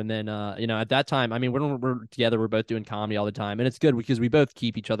together. And then, at that time, I mean, when we're together, we're both doing comedy all the time. And it's good because we both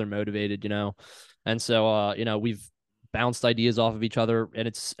keep each other motivated, And so, we've bounced ideas off of each other, and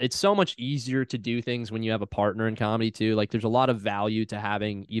it's so much easier to do things when you have a partner in comedy too. Like, there's a lot of value to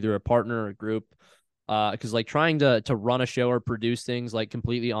having either a partner or a group, because like trying to run a show or produce things like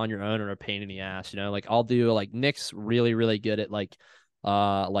completely on your own are a pain in the ass. Like, I'll do, like, Nick's really, really good at like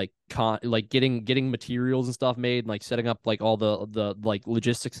getting materials and stuff made, and like setting up like all the like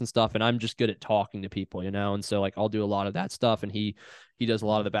logistics and stuff, and I'm just good at talking to people, and so like I'll do a lot of that stuff, and he does a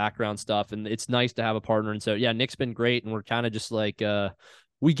lot of the background stuff, and it's nice to have a partner. And so Nick's been great, and we're kind of just like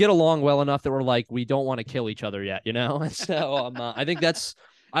we get along well enough that we're like, we don't want to kill each other yet, and so I think that's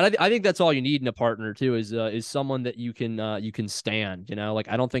all you need in a partner too, is someone that you can stand, like,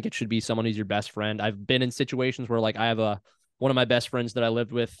 I don't think it should be someone who's your best friend. I've been in situations where, like, I have one of my best friends that I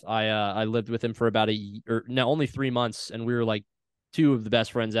lived with. I lived with him for about only 3 months, and we were like 2 of the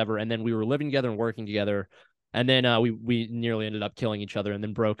best friends ever. And then we were living together and working together, and then we nearly ended up killing each other, and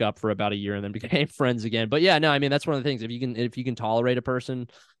then broke up for about a year, and then became friends again. But I mean, that's one of the things. If you can tolerate a person,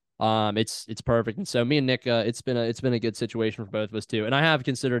 it's perfect. And so me and Nick, it's been a good situation for both of us too. And I have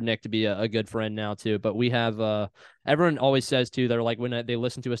considered Nick to be a good friend now too. But we have everyone always says too, they're like, when they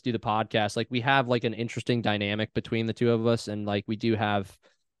listen to us do the podcast, like, we have like an interesting dynamic between the 2 of us, and like we do have.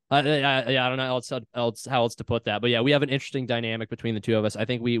 I don't know how else to put that, but we have an interesting dynamic between the 2 of us. I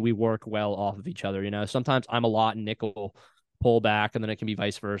think we work well off of each other. Sometimes I'm a lot, and Nick will pull back, and then it can be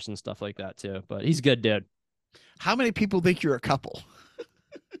vice versa and stuff like that too. But he's a good dude. How many people think you're a couple?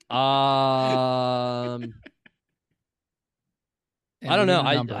 I don't know.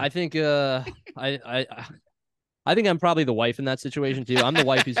 I think I think I'm probably the wife in that situation too. I'm the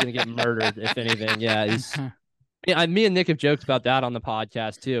wife who's gonna get murdered if anything. Yeah, me and Nick have joked about that on the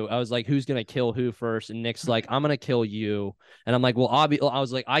podcast too. I was like, who's gonna kill who first? And Nick's like, I'm gonna kill you. And I'm like, well, I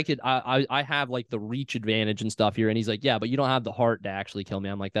was like, I have like the reach advantage and stuff here. And he's like, yeah, but you don't have the heart to actually kill me.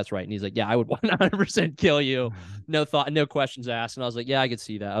 I'm like, that's right. And he's like, yeah, I would 100% kill you. No thought, no questions asked. And I was like, yeah, I could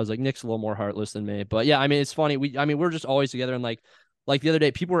see that. I was like, Nick's a little more heartless than me. But yeah, I mean, it's funny. We're just always together. And like the other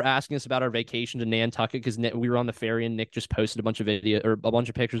day, people were asking us about our vacation to Nantucket because we were on the ferry and Nick just posted a bunch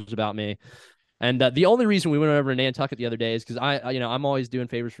of pictures about me. And the only reason we went over to Nantucket the other day is because I'm always doing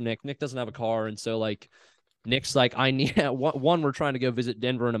favors for Nick. Nick doesn't have a car, and so like Nick's like, I need one. We're trying to go visit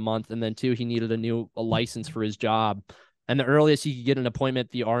Denver in a month, and then two, he needed a license for his job, and the earliest he could get an appointment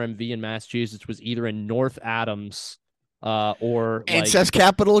at the RMV in Massachusetts was either in North Adams, or incest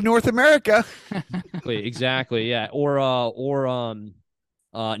capital of North America. Exactly, yeah, or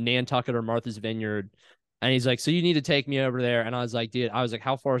Nantucket or Martha's Vineyard. And he's like, so you need to take me over there. And I was like, dude,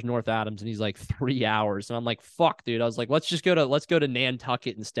 how far is North Adams? And he's like, 3 hours. And I'm like, fuck, dude. I was like, let's go to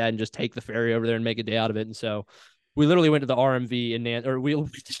Nantucket instead and just take the ferry over there and make a day out of it. And so we literally went to the RMV we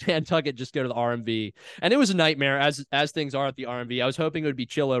went to Nantucket, just go to the RMV. And it was a nightmare as things are at the RMV. I was hoping it would be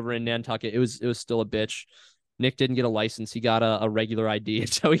chill over in Nantucket. It was still a bitch. Nick didn't get a license. He got a regular ID,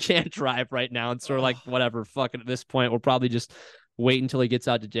 so he can't drive right now. And sort of like, whatever, fuck it. At this point, we'll probably just wait until he gets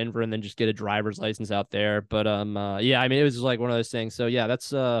out to Denver and then just get a driver's license out there. But yeah, I mean, it was like one of those things. So yeah,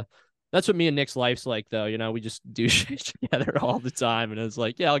 that's what me and Nick's life's like, though. You know, we just do shit together all the time, and it's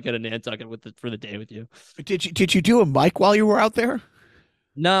like, yeah, I'll get a Nantucket for the day with you. Did you do a mic while you were out there?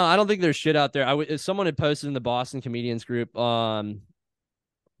 No, I don't think there's shit out there. Someone had posted in the Boston comedians group,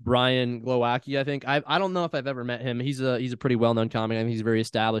 Brian Glowacki, I think. I don't know if I've ever met him. He's a pretty well-known comic. I think he's very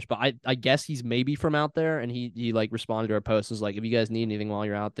established, but I guess he's maybe from out there, and he like responded to our post and was like, if you guys need anything while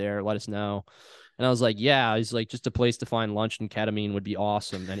you're out there, let us know. And I was like, yeah. He's like, just a place to find lunch and ketamine would be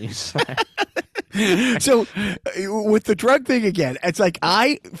awesome. And he's like, so with the drug thing again, it's like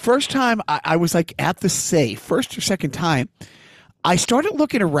first time I was like at the safe, first or second time, I started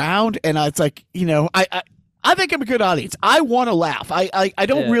looking around and it's like, I think I'm a good audience. I want to laugh. I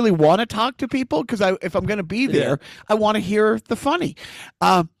don't really want to talk to people because if I'm going to be there, I want to hear the funny.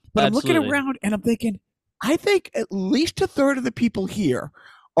 But I'm looking around and I'm thinking, I think at least a third of the people here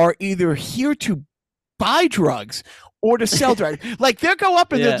are either here to buy drugs or to sell drugs. Like they'll go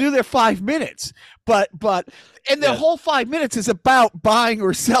up and they'll do their 5 minutes, but the whole 5 minutes is about buying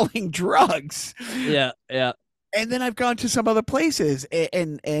or selling drugs. Yeah, yeah. And then I've gone to some other places,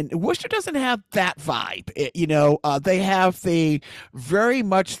 and Worcester doesn't have that vibe. They have very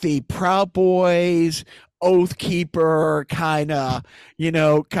much the Proud Boys, Oath Keeper kind of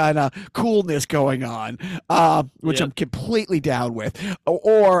coolness going on, which I'm completely down with.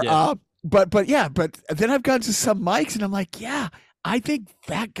 But then I've gone to some mics, and I'm like, yeah, I think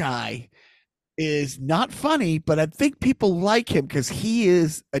that guy is not funny, but I think people like him because he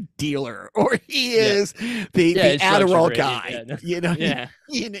is a dealer or he is the Adderall guy.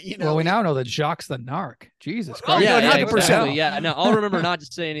 Well, we now know that Jacques the narc. Jesus Christ. Yeah, 100%. Exactly. Yeah, no, I'll remember not to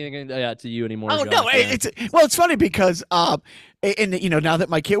say anything to you anymore. Oh, Jacques, no, it's funny because now that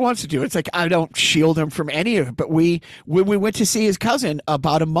my kid wants to do it, it's like I don't shield him from any of it. But when we went to see his cousin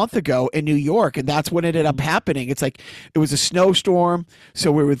about a month ago in New York, and that's when it ended up happening. It's like it was a snowstorm,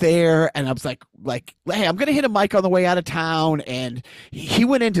 so we were there, and I was like, hey, I'm gonna hit a mic on the way out of town, and he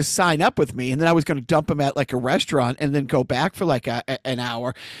went in to sign up with me, and then I was gonna dump him at like a restaurant, and then go back for like an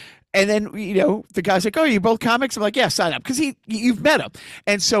hour. And then, the guy's like, oh, are you both comics? I'm like, yeah, sign up. Because you've met him.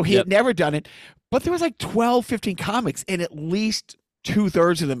 And so he had never done it. But there was like 12, 15 comics, and at least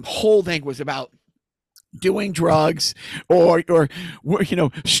 2/3 of them, whole thing was about doing drugs or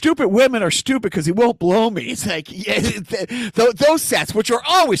stupid women are stupid because he won't blow me. It's like those sets, which are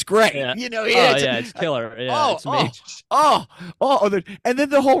always great. It's killer. It's me. And then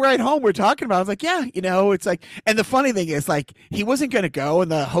the whole ride home we're talking about, I was like, it's like, and the funny thing is like he wasn't going to go, and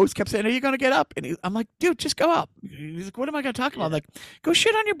the host kept saying, are you going to get up? And I'm like, dude, just go up. He's like, what am I going to talk about? I'm like, go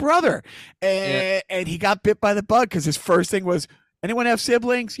shit on your brother. And he got bit by the bug because his first thing was, anyone have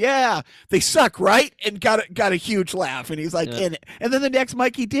siblings? Yeah, they suck, right? And got a huge laugh, and he's like in it. And then the next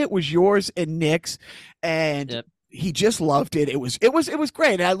mic he did was yours and Nick's, and he just loved it. It was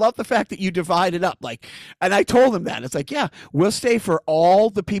great, and I love the fact that you divide it up. Like, and I told him that it's like, yeah, we'll stay for all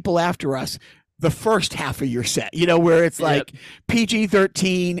the people after us the first half of your set, where it's like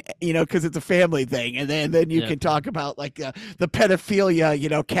PG-13, because it's a family thing, and then you can talk about like the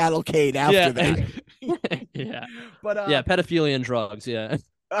pedophilia, cavalcade after that. But pedophilia and drugs.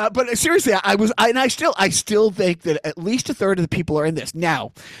 But seriously, I still think that at least a third of the people are in this.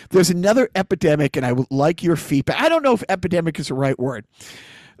 Now, there's another epidemic, and I would like your feedback. I don't know if epidemic is the right word.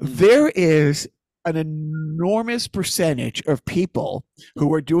 There is an enormous percentage of people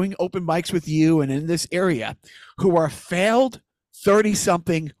who are doing open mics with you and in this area who are failed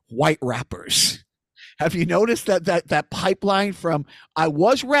 30-something white rappers. Have you noticed that pipeline from I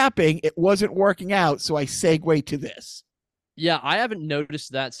was rapping, it wasn't working out, so I segue to this? Yeah, I haven't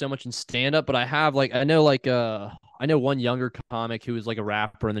noticed that so much in stand-up, but I have I know one younger comic who was like a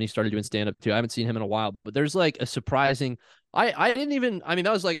rapper and then he started doing stand-up too. I haven't seen him in a while, but there's like a surprising I didn't even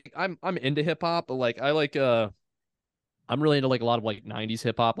that was like I'm into hip hop, but like I'm really into like a lot of like 90s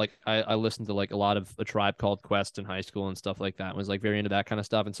hip hop. Like I listened to like a lot of A Tribe Called Quest in high school and stuff like that. And was like very into that kind of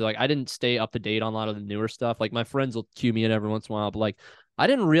stuff. And so like I didn't stay up to date on a lot of the newer stuff. Like my friends will cue me in every once in a while, but like I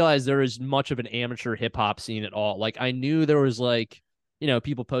didn't realize there was much of an amateur hip hop scene at all. Like I knew there was like,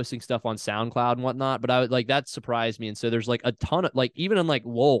 people posting stuff on SoundCloud and whatnot, but I would like that surprised me. And so there's like a ton of like, even in like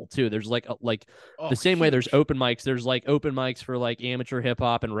Lowell too, there's like the same way there's open mics, there's like open mics for like amateur hip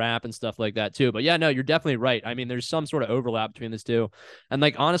hop and rap and stuff like that too. But yeah, no, you're definitely right. I mean, there's some sort of overlap between this two. And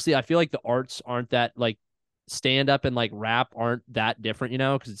like, honestly, I feel like the arts aren't that like stand up and like rap aren't that different,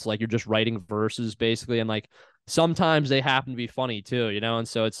 cause it's like, you're just writing verses basically. And like, sometimes they happen to be funny too, and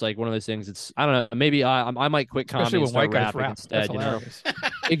so it's like one of those things. It's I don't know. Maybe I might quit comedy and start rapping instead.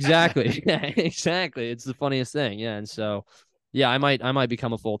 Exactly. Yeah, exactly. It's the funniest thing. Yeah, and so yeah, I might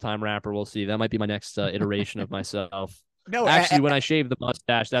become a full-time rapper. We'll see. That might be my next iteration of myself. No, actually, when I shave the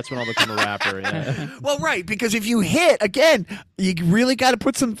mustache, that's when I'll become a rapper. Yeah. Well, right, because if you hit again, you really got to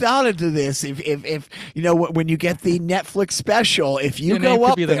put some thought into this. If when you get the Netflix special, if you go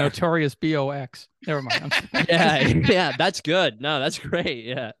up be the Notorious B.O.X. Never mind. yeah, that's good. No, that's great.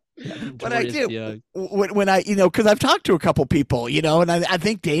 Yeah. But I do when I because I've talked to a couple people, and I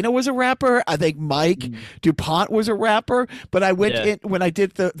think Dana was a rapper. I think Mike DuPont was a rapper. But I went in when I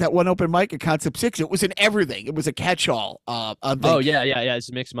did that one open mic at Concept 6. It was in everything. It was a catch-all. Oh yeah. It's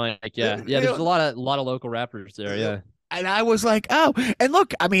a mixed mic. Yeah. There's a lot of local rappers there. Yeah. And I was like, oh, and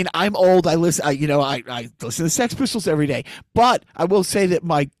look, I mean, I'm old. I listen, I listen to Sex Pistols every day. But I will say that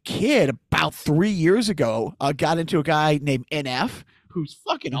my kid about 3 years ago got into a guy named NF. Who's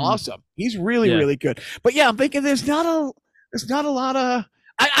fucking awesome. He's really good. But yeah, I'm thinking there's not a lot of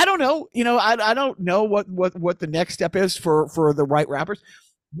I don't know. I don't know what the next step is for the right rappers.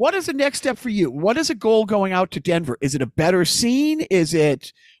 What is the next step for you? What is a goal going out to Denver? Is it a better scene? Is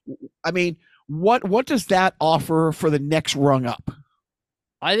it what does that offer for the next rung up?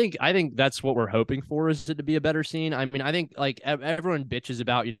 I think that's what we're hoping for, is it to be a better scene. I mean, I think like everyone bitches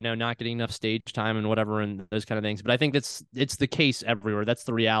about, not getting enough stage time and whatever and those kind of things. But I think it's the case everywhere. That's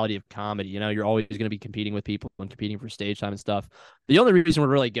the reality of comedy. You're always going to be competing with people and competing for stage time and stuff. The only reason we're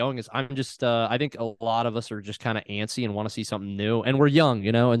really going is I'm just, I think a lot of us are just kind of antsy and want to see something new, and we're young,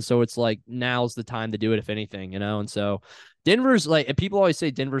 and so it's like, now's the time to do it, if anything, and so Denver's like, people always say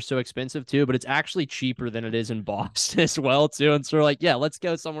Denver's so expensive too, but it's actually cheaper than it is in Boston as well too. And so we're like, yeah, let's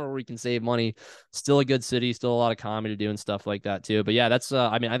go somewhere where we can save money. Still a good city, still a lot of comedy to do and stuff like that too. But yeah, that's,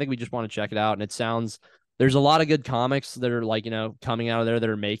 I think we just want to check it out. And it sounds, there's a lot of good comics that are like, coming out of there that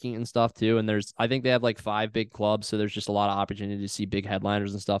are making it and stuff too. And I think they have like 5 big clubs. So there's just a lot of opportunity to see big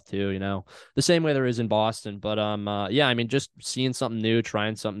headliners and stuff too, the same way there is in Boston. But, yeah, just seeing something new,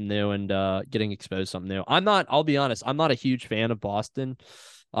 trying something new and, getting exposed to something new. I'll be honest, I'm not a huge fan of Boston.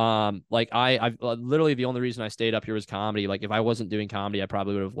 Like I've literally the only reason I stayed up here was comedy. Like if I wasn't doing comedy, I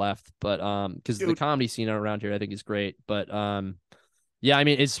probably would have left, but, cause the comedy scene around here, I think is great. But, yeah,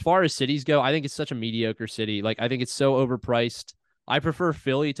 as far as cities go, I think it's such a mediocre city. Like, I think it's so overpriced. I prefer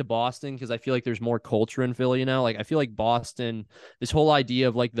Philly to Boston because I feel like there's more culture in Philly, Like, I feel like Boston, this whole idea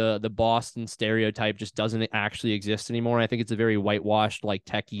of, like, the Boston stereotype just doesn't actually exist anymore. I think it's a very whitewashed, like,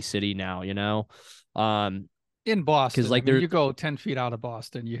 techie city now, In Boston, like you go 10 feet out of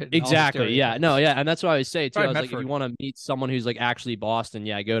Boston, you hit exactly. Yeah, no, yeah, and that's what I always say too. I was Medford. Like, if you want to meet someone who's like actually Boston,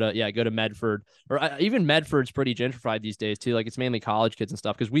 go to Medford, or even Medford's pretty gentrified these days too. Like it's mainly college kids and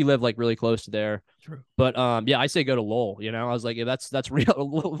stuff because we live like really close to there. True. But yeah, I say go to Lowell. I was like, yeah, that's real.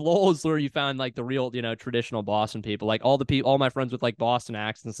 Lowell is where you found like the real, traditional Boston people. Like all my friends with like Boston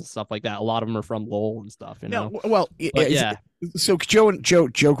accents and stuff like that. A lot of them are from Lowell and stuff. No, well, yeah. So Joe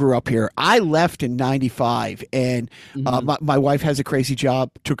grew up here. I left in '95, and my wife has a crazy job.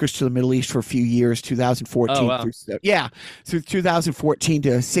 Took us to the Middle East for a few years, 2014. Oh, wow. Through 2014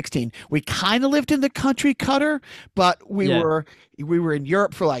 to 16. We kind of lived in the country, Cutter, but we were in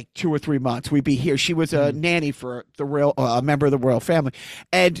Europe for like 2 or 3 months. We'd be here. She was a nanny for a member of the royal family,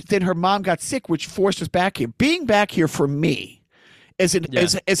 and then her mom got sick, which forced us back here. Being back here for me,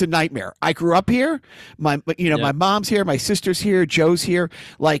 as a nightmare. I grew up here. My mom's here, my sister's here, Joe's here.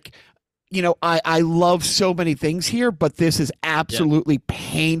 Like, I love so many things here, but this is absolutely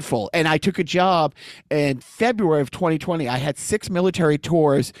painful. And I took a job in February of 2020. I had 6 military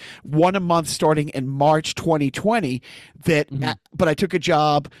tours, one a month starting in March 2020. But I took a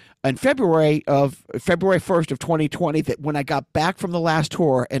job in February 1st of 2020 that when I got back from the last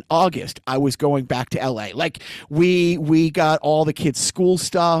tour in August, I was going back to LA. Like we got all the kids' school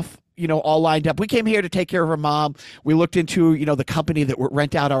stuff, all lined up. We came here to take care of her mom. We looked into, the company that would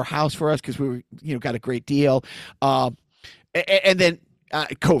rent out our house for us because we were, got a great deal. And then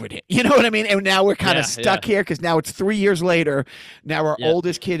COVID hit, you know what I mean? And now we're kind of stuck here because now it's 3 years later. Now our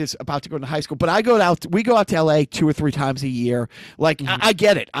oldest kid is about to go into high school. But we go out to LA 2 or 3 times a year. Like, I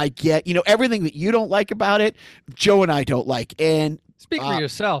get it. I get, everything that you don't like about it, Joe and I don't like. And speak for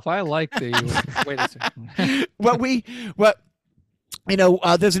yourself. I like the wait a second.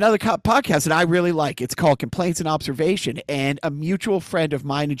 There's another podcast that I really like. It's called Complaints and Observation. And a mutual friend of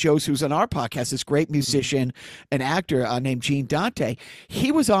mine and Joe's, who's on our podcast, this great musician and actor named Gene Dante,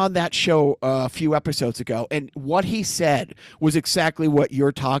 he was on that show a few episodes ago. And what he said was exactly what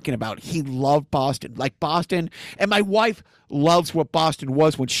you're talking about. He loved Boston. Like Boston. And my wife loves what Boston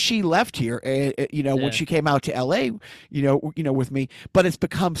was when she left here, when she came out to LA, with me, but it's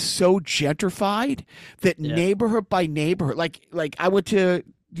become so gentrified that neighborhood by neighborhood, like I went to,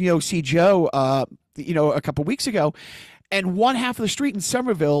 see Joe, a couple weeks ago, and one half of the street in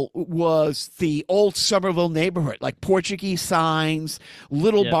Somerville was the old Somerville neighborhood, like Portuguese signs,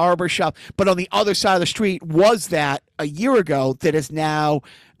 little barber shop. But on the other side of the street was that a year ago that is now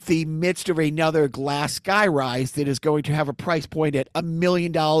the midst of another glass skyrise that is going to have a price point at $1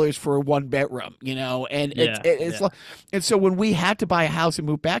 million for a 1-bedroom, and and so when we had to buy a house and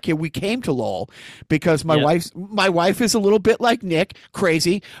move back here, we came to Lowell because my wife is a little bit like Nick,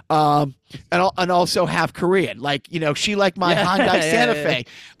 crazy, and also half Korean. Like, she liked my Hyundai Santa Fe.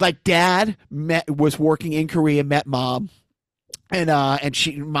 Like Dad was working in Korea, met Mom. And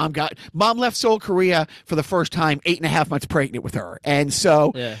mom left Seoul, Korea for the first time, 8.5 months pregnant with her. And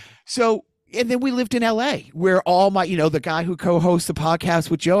so and then we lived in LA where all my, the guy who co-hosts the podcast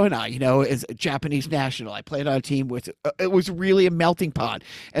with Joe and I, is a Japanese national. I played on a team with, it was really a melting pot.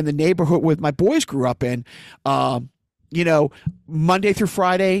 And the neighborhood with my boys grew up in, Monday through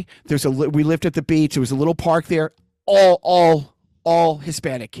Friday, we lived at the beach. There was a little park there, all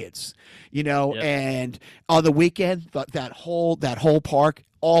Hispanic kids, and on the weekend, that whole park,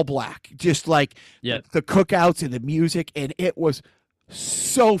 all black, just like the cookouts and the music. And it was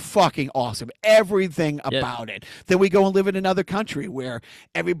so fucking awesome. Everything about it. Then we go and live in another country where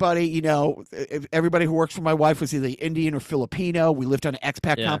everybody, everybody who works for my wife was either Indian or Filipino. We lived on an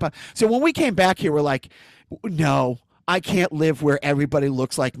expat compound. So when we came back here, we're like, no, I can't live where everybody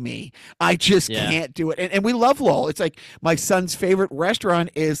looks like me. I just can't do it. And we love Lowell. It's like my son's favorite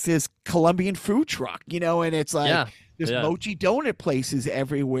restaurant is this Colombian food truck, and it's like there's mochi donut places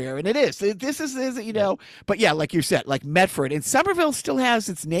everywhere. And it is. This is but like you said, like Medford and Somerville still has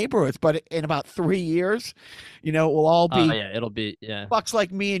its neighborhoods, but in about 3 years, we'll all be it'll be bucks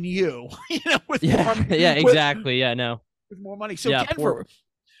like me and you, with more, exactly. With more money. So Denver.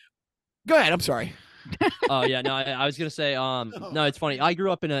 Go ahead. I'm sorry. I was gonna say, no, it's funny. I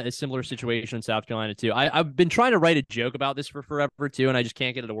grew up in a similar situation in South Carolina too. I've been trying to write a joke about this for forever too, and I just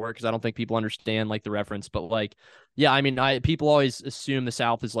can't get it to work because I don't think people understand like the reference. But like, people always assume the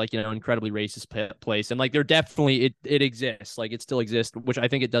South is like, incredibly racist place, and like they're definitely it exists, like it still exists, which I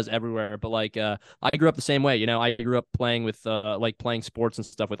think it does everywhere. But like, I grew up the same way. I grew up playing with playing sports and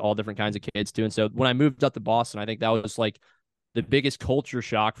stuff with all different kinds of kids too. And so when I moved up to Boston, I think that was like the biggest culture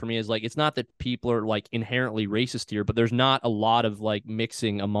shock for me is like, it's not that people are like inherently racist here, but there's not a lot of like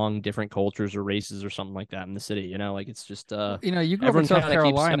mixing among different cultures or races or something like that in the city, like it's just, you grew up in South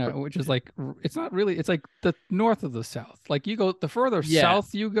Carolina, which is like, it's not really, it's like the north of the South. Like you go, the further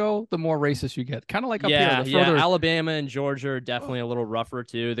south you go, the more racist you get. Kind of like up here. The further... Alabama and Georgia are definitely a little rougher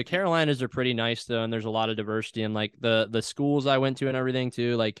too. The Carolinas are pretty nice though. And there's a lot of diversity and like the schools I went to and everything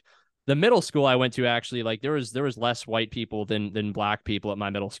too. Like, the middle school I went to actually, like there was less white people than black people at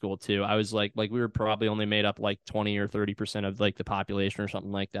my middle school too. I was like we were probably only made up like 20 or 30% of like the population or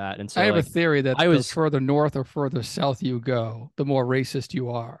something like that. And so I have a theory that the further north or further south you go, the more racist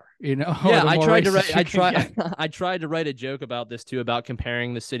you are. Yeah, I tried to write a joke about this too, about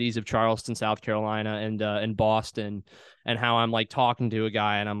comparing the cities of Charleston, South Carolina, and Boston, and how I'm like talking to a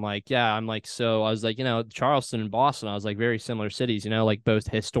guy and I'm like, so I was like, Charleston and Boston, I was like, very similar cities, like both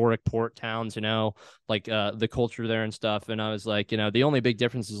historic port towns, like the culture there and stuff. And I was like, the only big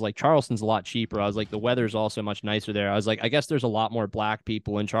difference is like Charleston's a lot cheaper. I was like, the weather's also much nicer there. I was like, I guess there's a lot more black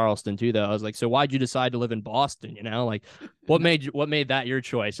people in Charleston too, though. I was like, so why'd you decide to live in Boston? Like what made that your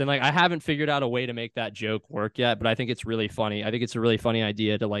choice? And like I haven't figured out a way to make that joke work yet, but I think it's really funny. I think it's a really funny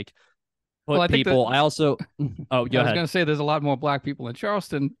idea to like people. I also I was going to say there's a lot more black people in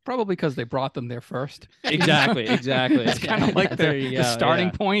Charleston, probably because they brought them there first. Exactly. It's kind of like the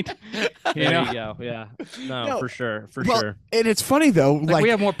starting point. There you go. Yeah. No, for sure. And it's funny though, like we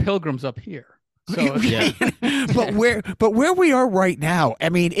have more pilgrims up here. So yeah. but where we are right now, I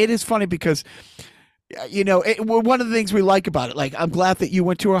mean, it is funny because one of the things we like about it, like I'm glad that you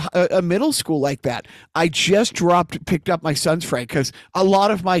went to a middle school like that. I just picked up my son's friend because a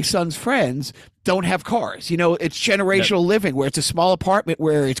lot of my son's friends don't have cars. It's generational living where it's a small apartment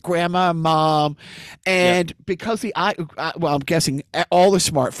where it's grandma, mom, and because I'm guessing all the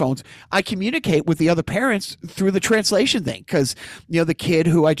smartphones, I communicate with the other parents through the translation thing because the kid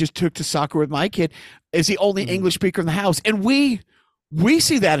who I just took to soccer with my kid is the only English speaker in the house, and we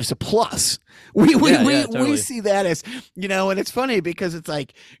see that as a plus. We see that as, and it's funny because it's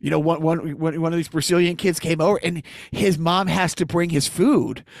like, one of these Brazilian kids came over and his mom has to bring his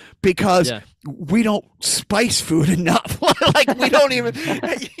food because we don't spice food enough. Like we don't even,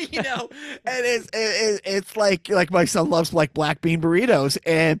 and it's like my son loves like black bean burritos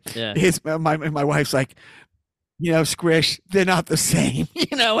and my wife's like, Squish, they're not the same,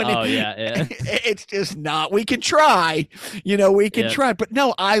 it's just not. We can try, try, but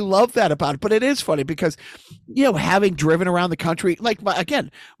no, I love that about it. But it is funny because, having driven around the country, like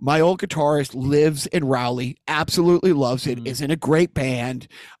my old guitarist lives in Raleigh, absolutely loves it, is in a great band.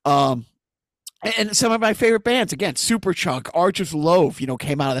 And some of my favorite bands, again, Superchunk, Archer's Loaf,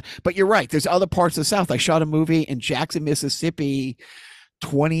 came out of that. But you're right. There's other parts of the South. I shot a movie in Jackson, Mississippi,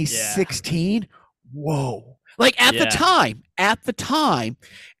 2016. Whoa. Like at the time,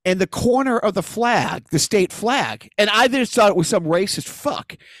 in the corner of the flag, the state flag, and I just thought it was some racist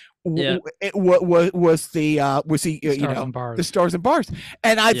fuck. Yeah. It was the the Stars and Bars,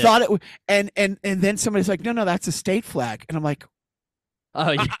 and I thought it was, and then somebody's like, no, that's a state flag, and I'm like,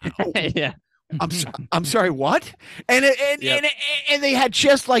 oh yeah. I'm sorry, what? And they had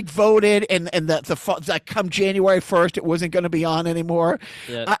just like voted, and the like come January 1st, it wasn't going to be on anymore.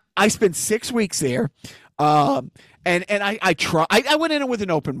 Yeah. I spent 6 weeks there. And I went in with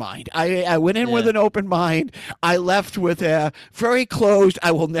an open mind. I went in with an open mind. I left with a very closed,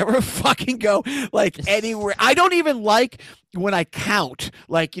 I will never fucking go like anywhere. I don't even like when I count,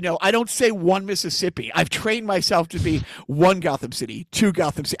 like, I don't say one Mississippi. I've trained myself to be one Gotham City, two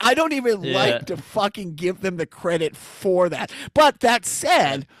Gotham City. I don't even like to fucking give them the credit for that. But that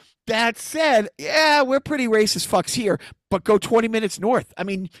said, we're pretty racist fucks here, but go 20 minutes north. I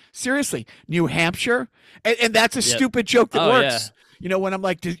mean, seriously, New Hampshire. And that's a stupid joke that works. Yeah. When I'm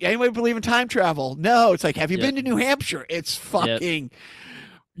like, does anybody believe in time travel? No, it's like, have you been to New Hampshire? It's fucking,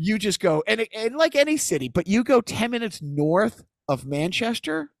 you just go, and like any city, but you go 10 minutes north of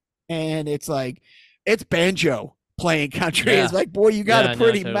Manchester, and it's like, it's banjo playing country. It's like, boy, you got a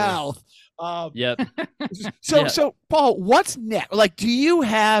pretty mouth. So Paul, what's next? Like, do you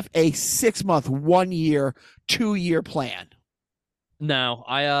have a 6 month, 1 year, 2 year plan? No,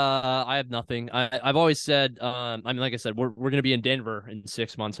 I have nothing. I've always said, I mean, like I said, we're gonna be in Denver in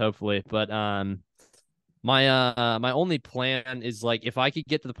 6 months, hopefully. But my only plan is like if I could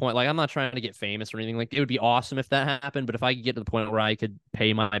get to the point, like I'm not trying to get famous or anything. Like it would be awesome if that happened, but if I could get to the point where I could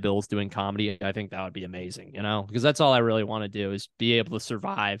pay my bills doing comedy, I think that would be amazing. Because that's all I really want to do is be able to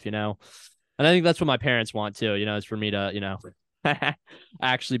survive. And I think that's what my parents want too. Is for me to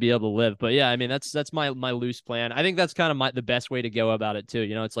actually be able to live. But yeah, I mean that's my loose plan. I think that's kind of the best way to go about it too.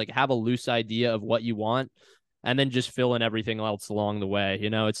 It's like have a loose idea of what you want and then just fill in everything else along the way.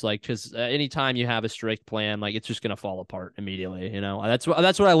 It's like, because anytime you have a strict plan, like it's just gonna fall apart immediately. That's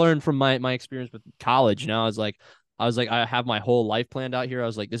what I learned from my experience with college. I was like I have my whole life planned out here. I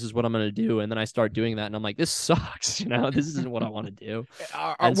was like, this is what I'm gonna do, and then I start doing that, and I'm like, this sucks. This isn't what I want to do.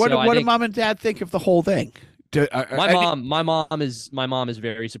 What do mom and dad think of the whole thing? My mom is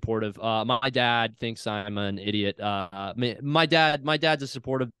very supportive. My dad thinks I'm an idiot. My dad's a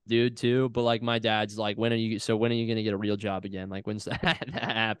supportive dude too, but like my dad's like, when are you gonna get a real job again? Like when's that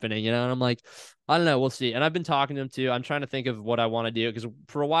happening? And I'm like, I don't know, we'll see. And I've been talking to him too. I'm trying to think of what I want to do because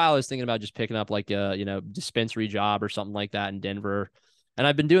for a while I was thinking about just picking up like a dispensary job or something like that in Denver. And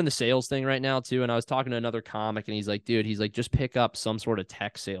I've been doing the sales thing right now too. And I was talking to another comic, and he's like, dude, he's like, just pick up some sort of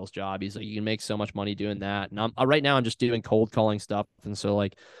tech sales job. He's like, you can make so much money doing that. And right now I'm just doing cold calling stuff. And so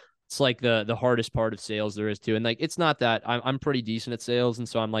like, it's like the hardest part of sales there is too. And like, it's not that I'm pretty decent at sales. And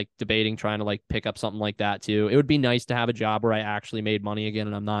so I'm like debating trying to like pick up something like that too. It would be nice to have a job where I actually made money again,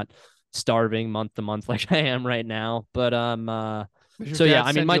 and I'm not starving month to month like I am right now. But so yeah,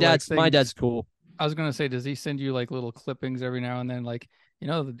 I mean, my dad's cool. I was gonna say, does he send you like little clippings every now and then, like,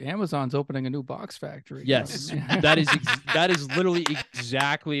 the Amazon's opening a new box factory? Yes, that is literally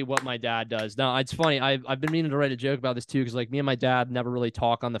exactly what my dad does. Now, it's funny. I've been meaning to write a joke about this too, because like me and my dad never really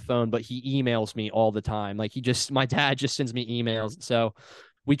talk on the phone, but he emails me all the time. Like my dad just sends me emails, so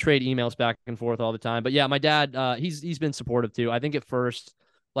we trade emails back and forth all the time. But yeah, my dad, he's been supportive too. I think at first,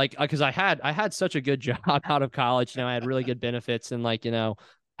 like, because I had such a good job out of college, I had really good benefits and like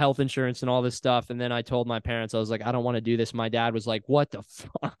health insurance and all this stuff. And then I told my parents, I was like, I don't want to do this. My dad was like, what the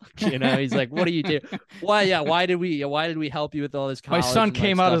fuck? He's like, what do you do? Why did we help you with all this college? My son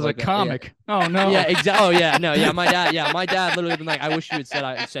came out as a comic. Yeah. Oh no. Yeah, exactly. Oh yeah, no, yeah. My dad literally been like, I wish you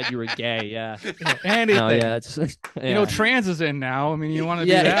had said you were gay. Yeah. Anything. No, yeah, trans is in now. I mean, you want to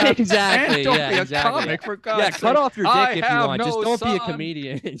do that? Exactly. And don't be a comic, for God's sake. Cut off your dick if you want. Just don't be a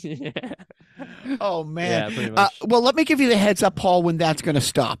comedian. Oh man. Yeah, pretty much. Well, let me give you the heads up, Paul, when that's going to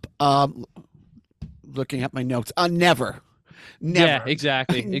stop. Looking at my notes, never. Yeah,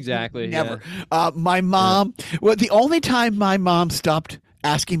 exactly. Never. Yeah. My mom. Well, the only time my mom stopped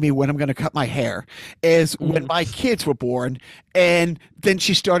asking me when I'm going to cut my hair is when my kids were born, and then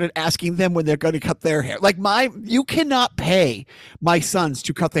she started asking them when they're going to cut their hair. Like you cannot pay my sons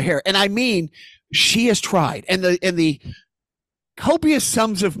to cut their hair, and I mean, she has tried, and the copious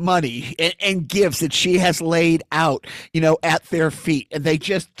sums of money and gifts that she has laid out, at their feet, and they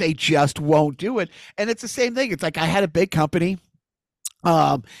just won't do it. And it's the same thing. It's like I had a big company,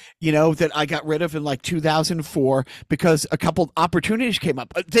 that I got rid of in like 2004 because a couple opportunities came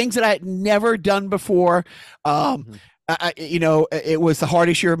up, things that I had never done before. It was the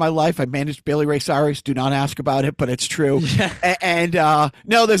hardest year of my life. I managed Billy Ray Cyrus. Do not ask about it, but it's true. And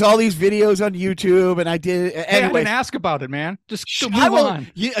no, there's all these videos on YouTube, and I did. Hey, I didn't ask about it, man. Just move on.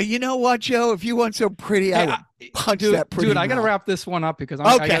 You know what, Joe? If you weren't so pretty, I would punch that pretty. Dude, I got to wrap this one up because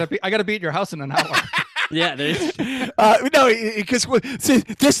I got to be at your house in an hour. Yeah, there's no, because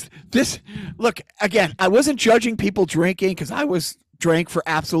this look again. I wasn't judging people drinking because I drank for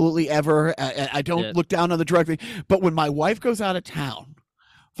absolutely ever. I don't look down on the drug thing, but when my wife goes out of town,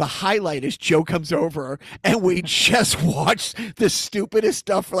 the highlight is Joe comes over and we just watch the stupidest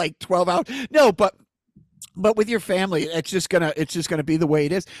stuff for like 12 hours. No, but with your family, it's just gonna be the way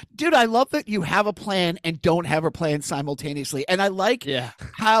it is, dude. I love that you have a plan and don't have a plan simultaneously, and I like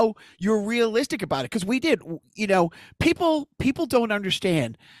how you're realistic about it, because we did. People don't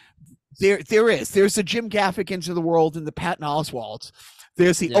understand. There's the Jim Gaffikins of the world and the Patton Oswalds.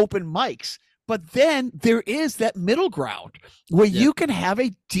 There's the open mics, but then there is that middle ground where you can have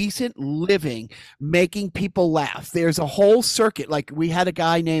a decent living making people laugh. There's a whole circuit. Like we had a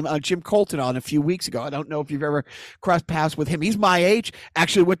guy named Jim Colton on a few weeks ago. I don't know if you've ever crossed paths with him. He's my age.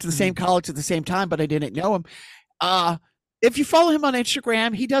 Actually went to the same college at the same time, but I didn't know him. If you follow him on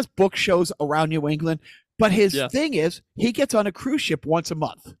Instagram, he does book shows around New England. But his thing is he gets on a cruise ship once a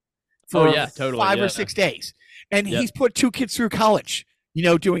month. For totally. 5 or 6 days. And he's put 2 kids through college,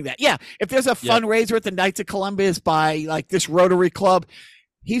 doing that. Yeah. If there's a fundraiser at the Knights of Columbus by like this Rotary Club,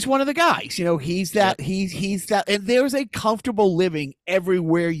 he's one of the guys. He's that, he's that. And there's a comfortable living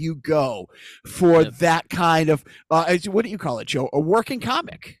everywhere you go for that kind of, what do you call it, Joe? A working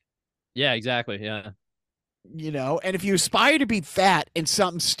comic. Yeah, exactly. Yeah. And if you aspire to be that and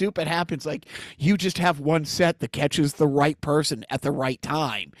something stupid happens, like you just have one set that catches the right person at the right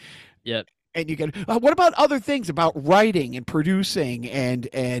time. Yep. And you can. What about other things about writing and producing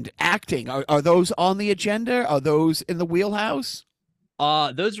and acting? Are those on the agenda? Are those in the wheelhouse?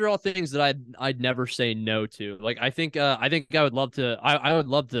 Those are all things that I'd never say no to. Like I think I would love to. I would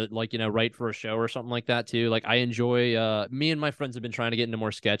love to write for a show or something like that too. Like I enjoy. Me and my friends have been trying to get into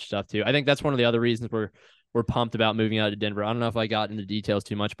more sketch stuff too. I think that's one of the other reasons we're pumped about moving out to Denver. I don't know if I got into details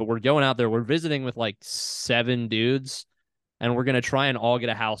too much, but we're going out there. We're visiting with like 7 dudes. And we're going to try and all get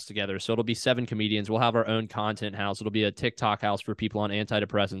a house together. So it'll be 7 comedians. We'll have our own content house. It'll be a TikTok house for people on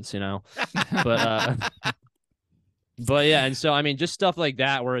antidepressants, But yeah, and so I mean, just stuff like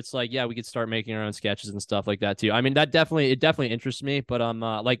that where it's like, we could start making our own sketches and stuff like that too. I mean, it definitely interests me. But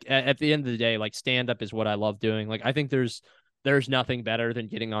like at the end of the day, like stand up is what I love doing. Like I think there's there's nothing better than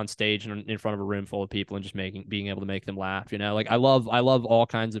getting on stage in front of a room full of people and just being able to make them laugh. Like I love all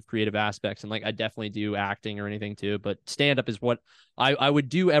kinds of creative aspects, and like I definitely do acting or anything too. But stand up is what I would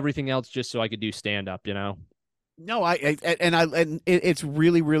do everything else just so I could do stand up. No, it's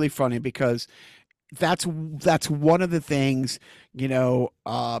really, really funny because that's one of the things,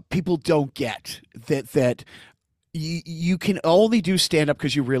 people don't get that you can only do stand up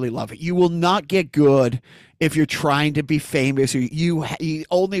because you really love it. You will not get good if you're trying to be famous, or the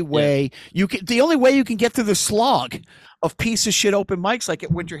only way you can get through the slog of piece of shit open mics like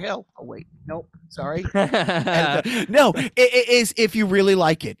at Winter Hill. Oh wait, nope, sorry. No, it is if you really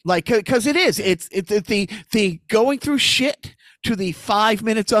like it, like because it's the going through shit to the 5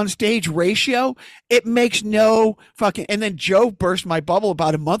 minutes on stage ratio. It makes no fucking. And then Joe burst my bubble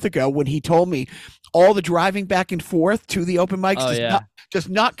about a month ago when he told me all the driving back and forth to the open mics does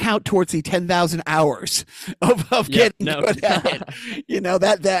not count towards the 10,000 hours of getting good at it.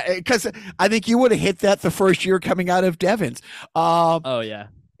 That because I think you would have hit that the first year coming out of Devon's. Paul,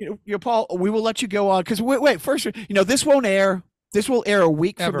 we will let you go on because wait, first, this won't air. This will air a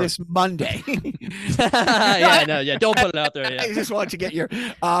week from this Monday. Don't put it out there. Yeah. I just want to get your.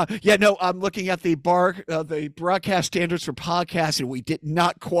 I'm looking at the broadcast standards for podcasts, and we did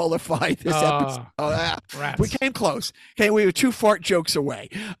not qualify this episode. We came close. Okay, we were 2 fart jokes away.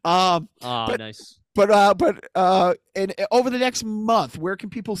 Nice. But and over the next month, where can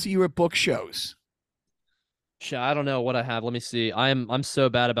people see you at book shows? I don't know what I have. Let me see. I'm so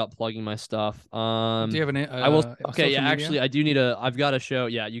bad about plugging my stuff. Do you have an? I will. Okay, yeah. Actually, I do need a. I've got a show.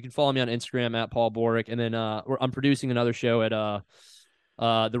 Yeah, you can follow me on Instagram at Paul Borick, and then I'm producing another show at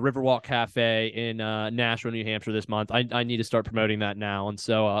the Riverwalk Cafe in Nashville, New Hampshire this month. I need to start promoting that now. And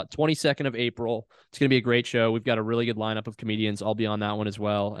so 22nd of April, it's going to be a great show. We've got a really good lineup of comedians. I'll be on that one as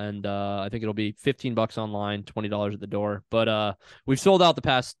well. And I think it'll be $15 online, $20 at the door. But we've sold out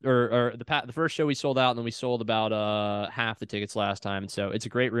the first show we sold out, and then we sold about half the tickets last time. And so it's a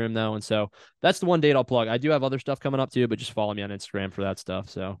great room though. And so that's the one date I'll plug. I do have other stuff coming up too, but just follow me on Instagram for that stuff.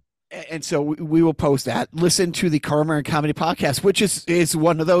 So. And so we will post that. Listen to the Karma and Comedy podcast, which is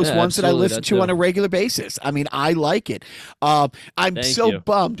one of those ones that I listen to on a regular basis. I mean, I like it. I'm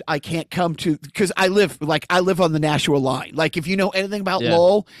bummed I can't come to, because I live on the Nashua line. Like, if you know anything about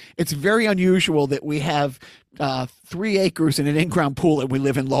Lowell, it's very unusual that we have 3 acres and an in-ground pool and we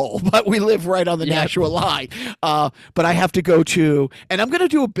live in Lowell, but we live right on the Nashua line. But I have to go to, and I'm going to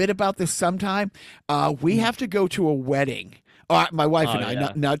do a bit about this sometime. We have to go to a wedding. My wife and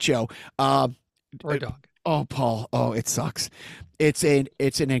I, not Joe. Or a dog. Oh, Paul. Oh, it sucks. It's an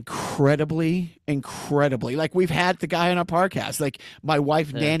incredibly, like, we've had the guy on our podcast. Like, my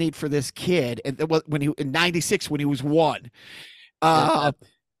wife nannied for this kid, and when he in '96 when he was 1.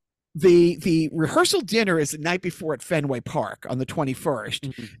 The rehearsal dinner is the night before at Fenway Park on the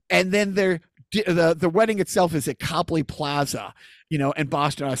 21st, and then the wedding itself is at Copley Plaza, in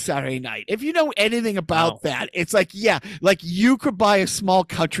Boston on a Saturday night. If you know anything about that, it's like, you could buy a small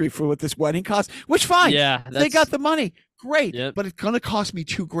country for what this wedding costs, which fine. Yeah. They got the money. Great. Yep. But it's going to cost me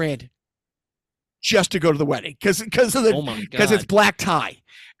 $2,000 just to go to the wedding. Cause it's black tie.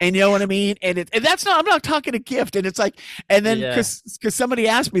 And you know what I mean? And that's not, I'm not talking a gift. And it's like, and then cause somebody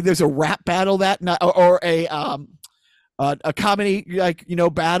asked me, there's a rap battle that night, or a comedy,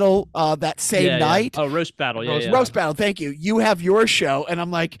 battle that same night. Oh, roast battle. Roast battle. Thank you. You have your show. And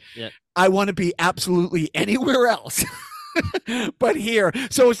I'm like, I want to be absolutely anywhere else but here.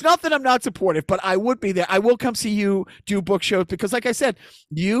 So it's not that I'm not supportive, but I would be there. I will come see you do book shows because, like I said,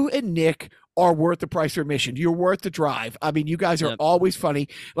 you and Nick are worth the price of admission. You're worth the drive. I mean, you guys are always funny.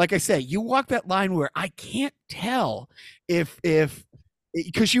 Like I say, you walk that line where I can't tell if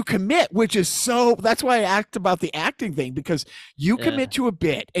because you commit, which is that's why I asked about the acting thing, because you commit to a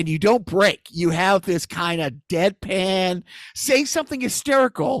bit and you don't break. You have this kind of deadpan, say something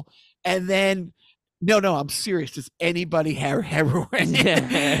hysterical, and then, no, I'm serious. Does anybody have heroin?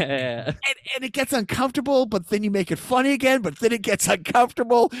 and it gets uncomfortable, but then you make it funny again, but then it gets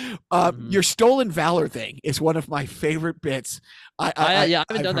uncomfortable. Your stolen valor thing is one of my favorite bits. I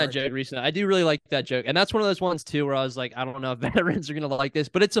haven't done that joke recently. I do really like that joke. And that's one of those ones too, where I was like, I don't know if veterans are going to like this,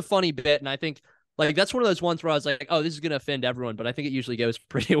 but it's a funny bit. And I think, like, that's one of those ones where I was like, oh, this is going to offend everyone, but I think it usually goes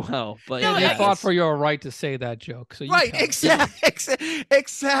pretty well. But you fought for your right to say that joke. So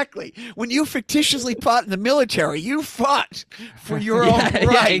exactly. When you fictitiously fought in the military, you fought for your own right.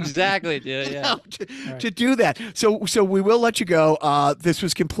 Yeah, exactly, dude. Yeah. To do that. So we will let you go. This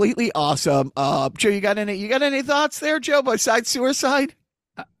was completely awesome. Joe, you got any thoughts there, Joe, besides suicide?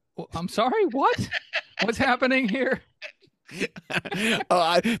 I'm sorry. What? What's happening here?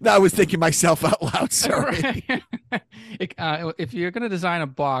 I was thinking myself out loud. Sorry. If you're gonna design a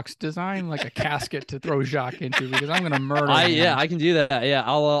box, design like a casket to throw Jacques into, because I'm gonna murder him. Yeah, I can do that. Yeah,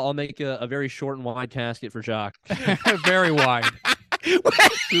 I'll make a very short and wide casket for Jacques. Very wide.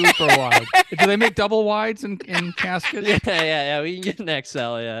 Super wide. Do they make double wides in caskets? Yeah. We can get an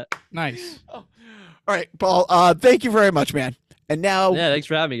XL. Yeah. Nice. All right, Paul. Thank you very much, man. And now, thanks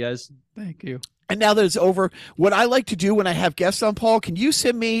for having me, guys. Thank you. And now that it's over, what I like to do when I have guests on, Paul, can you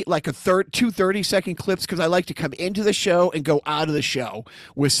send me like two 30-second clips? Because I like to come into the show and go out of the show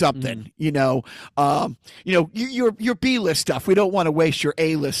with something. Your B-list stuff. We don't want to waste your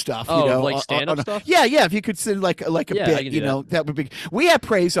A-list stuff. Like stand-up stuff. Yeah. If you could send like a bit, that would be. We had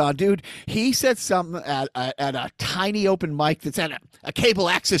Praise on, dude. He said something at a tiny open mic that's at a cable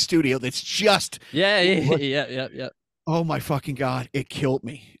access studio. That's just yeah. Oh my fucking God. It killed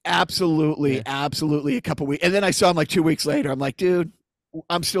me. Absolutely. A couple weeks. And then I saw him like 2 weeks later. I'm like, dude,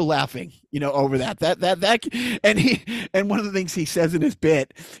 I'm still laughing, over that, and one of the things he says in his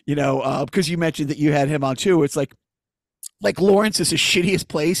bit, because you mentioned that you had him on too. It's like Lawrence is the shittiest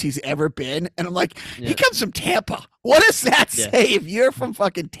place he's ever been. And I'm like, he comes from Tampa. What does that say? If you're from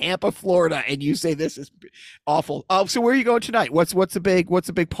fucking Tampa, Florida, and you say this is awful. So where are you going tonight? What's the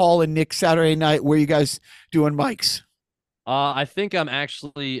big Paul and Nick Saturday night? Where are you guys doing mics? I think I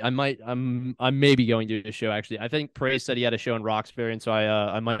may be going to a show actually. I think Praise said he had a show in Roxbury, and so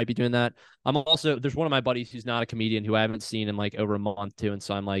I might be doing that. There's one of my buddies who's not a comedian who I haven't seen in like over a month too, and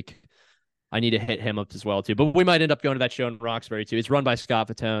so I'm like, I need to hit him up as well too. But we might end up going to that show in Roxbury too. It's run by Scott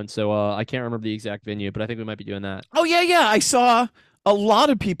Fatone, so I can't remember the exact venue, but I think we might be doing that. Oh yeah. I saw a lot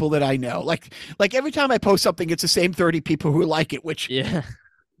of people that I know. Like every time I post something, it's the same 30 people who like it. Which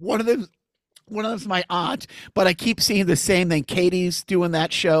one of them's my aunt, but I keep seeing the same thing. Katie's doing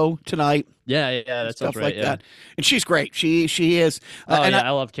that show tonight. Yeah, that sounds right. That, and she's great. She is. I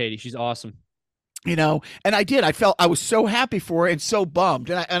love Katie. She's awesome. And I was so happy for her and so bummed.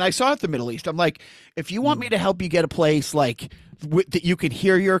 And I saw it at the Middle East. I'm like, if you want me to help you get a place like that you can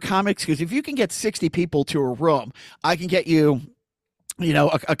hear your comics, because if you can get 60 people to a room, I can get you,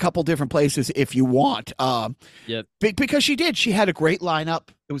 a couple different places if you want. Because she had a great lineup.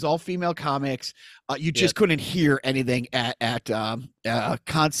 It was all female comics. You just couldn't hear anything at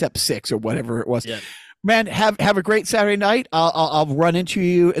Concept 6 or whatever it was. Yep. Man, have a great Saturday night. I'll run into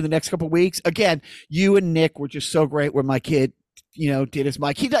you in the next couple of weeks. Again, you and Nick were just so great when my kid, did his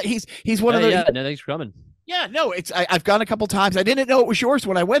mic. He's one of the. Yeah, no, thanks for coming. Yeah, no, I've gone a couple times. I didn't know it was yours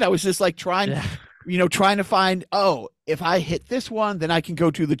when I went. I was just like trying to find, if I hit this one, then I can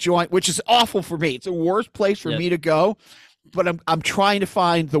go to the Joint, which is awful for me. It's the worst place for me to go. But I'm trying to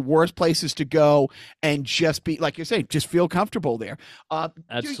find the worst places to go and just be, like you're saying, just feel comfortable there.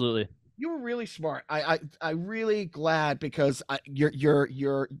 Absolutely. You were really smart. I really glad because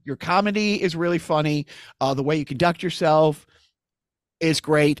your comedy is really funny. The way you conduct yourself is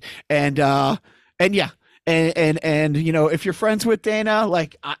great. And if you're friends with Dana,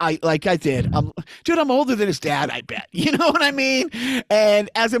 like I did, I'm older than his dad, I bet. You know what I mean? And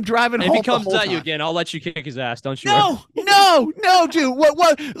as I'm driving home, if he comes at you again, I'll let you kick his ass. Don't you? No, dude.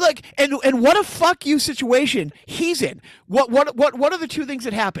 What? Like, and what a fuck you situation he's in. What are the two things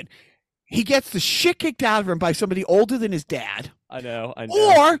that happen? He gets the shit kicked out of him by somebody older than his dad. I know.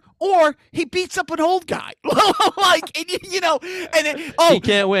 Or he beats up an old guy. He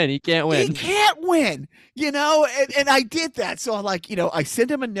can't win. He can't win. And I did that. So I'm like, I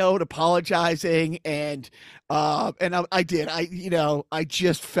sent him a note apologizing and I did. I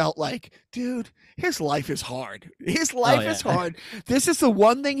just felt like, dude, his life is hard. His life is hard. This is the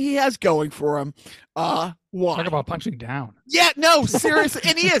one thing he has going for him. Why? Talk about punching down. Yeah, no, seriously.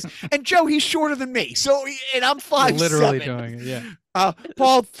 And he is. And Joe, he's shorter than me. So, and I'm 5'7". Literally doing it, yeah.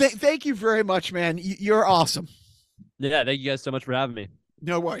 Paul, thank you very much, man. You're awesome. Yeah, thank you guys so much for having me.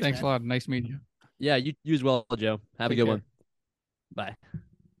 No worries. Thanks a lot. Nice meeting you. Yeah, you as well, Joe. Have a good one. Bye.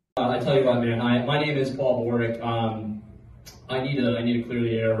 I tell you what, man. My name is Paul Borick. I need to clear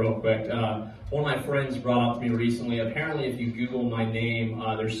the air real quick. One of my friends brought up to me recently. Apparently, if you Google my name,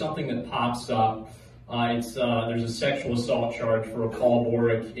 there's something that pops up. There's a sexual assault charge for a Paul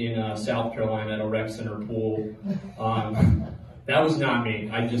Borick in South Carolina at a rec center pool. That was not me.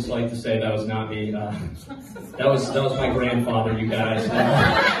 I'd just like to say that was not me. That was my grandfather, you guys.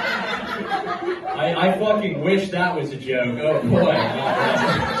 I fucking wish that was a joke. Oh boy.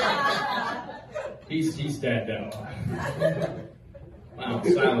 He's dead though. Wow,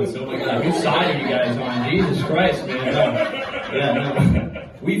 silence. Oh my God. Whose side are you guys on? Jesus Christ, man. No.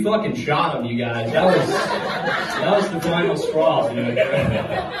 We fucking shot him, you guys. That was the final straw, dude.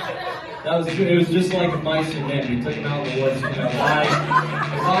 It was just like mice and men. We took him out in the woods. His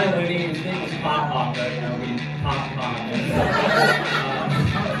name was Pop Pop, but we Pop Pop.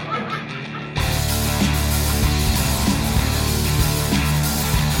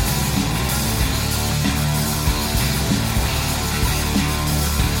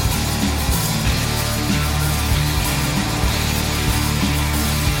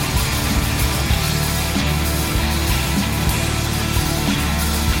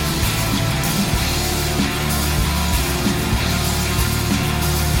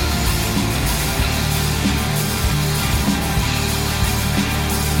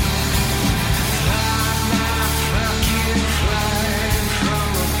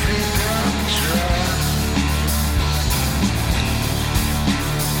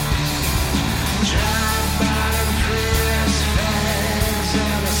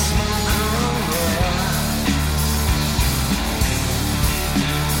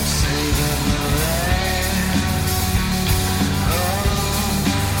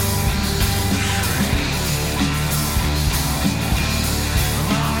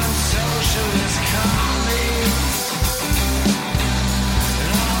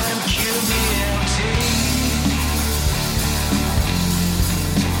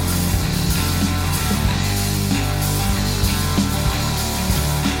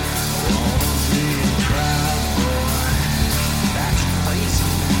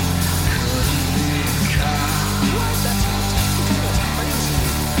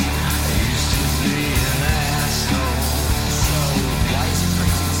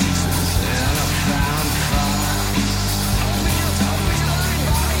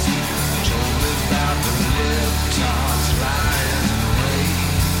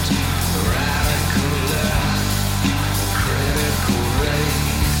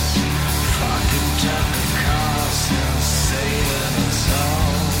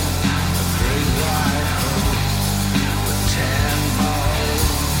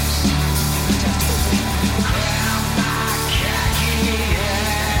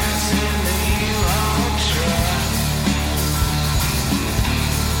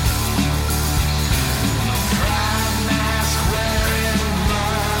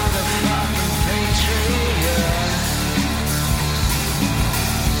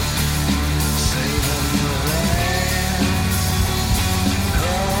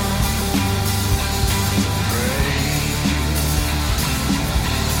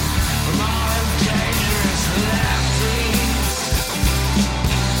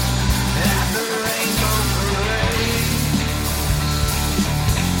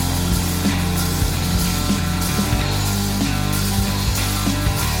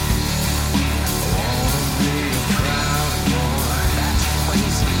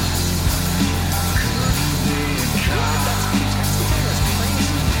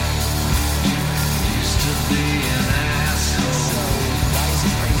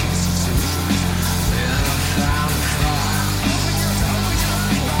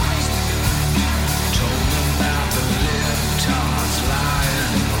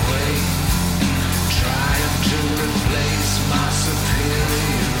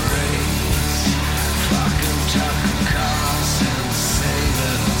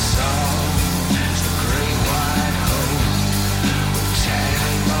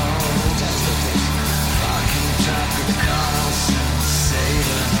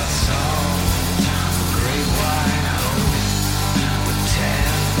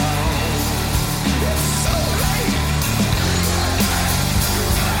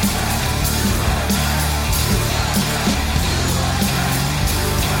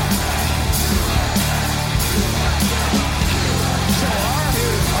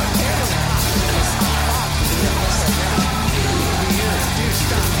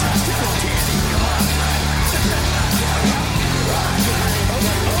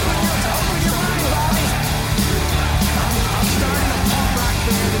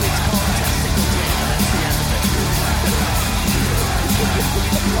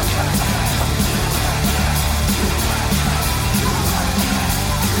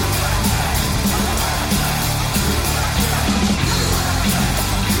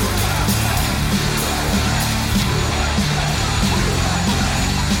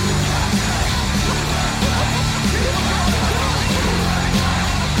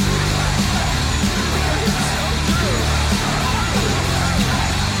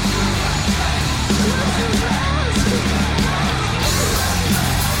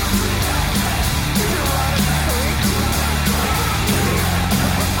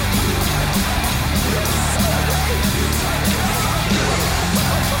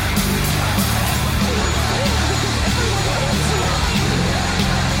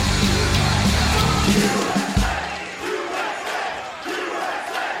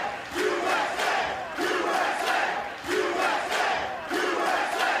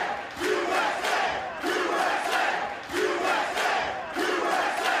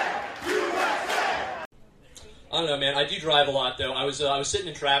 know, man. I do drive a lot, though. I was sitting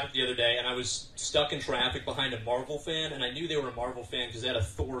in traffic the other day, and I was stuck in traffic behind a Marvel fan, and I knew they were a Marvel fan because they had a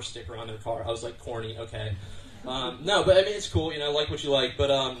Thor sticker on their car. I was like, corny, okay. No, but I mean, it's cool, you know, like what you like,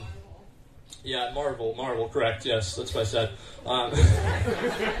 but, yeah, Marvel, correct, yes, that's what I said.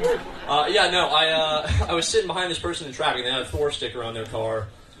 I was sitting behind this person in traffic, and they had a Thor sticker on their car,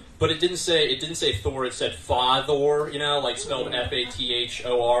 but it didn't say Thor, it said Fa-Thor, you know, like spelled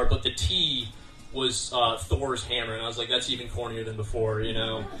Fathor, but the T was Thor's hammer, and I was like, that's even cornier than before, you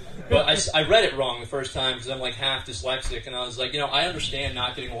know. But I read it wrong the first time because I'm like half dyslexic, and I was like, you know, I understand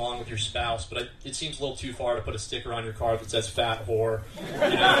not getting along with your spouse, but it seems a little too far to put a sticker on your car that says fat whore.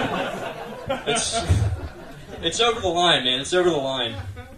 You know? It's over the line, man. It's over the line.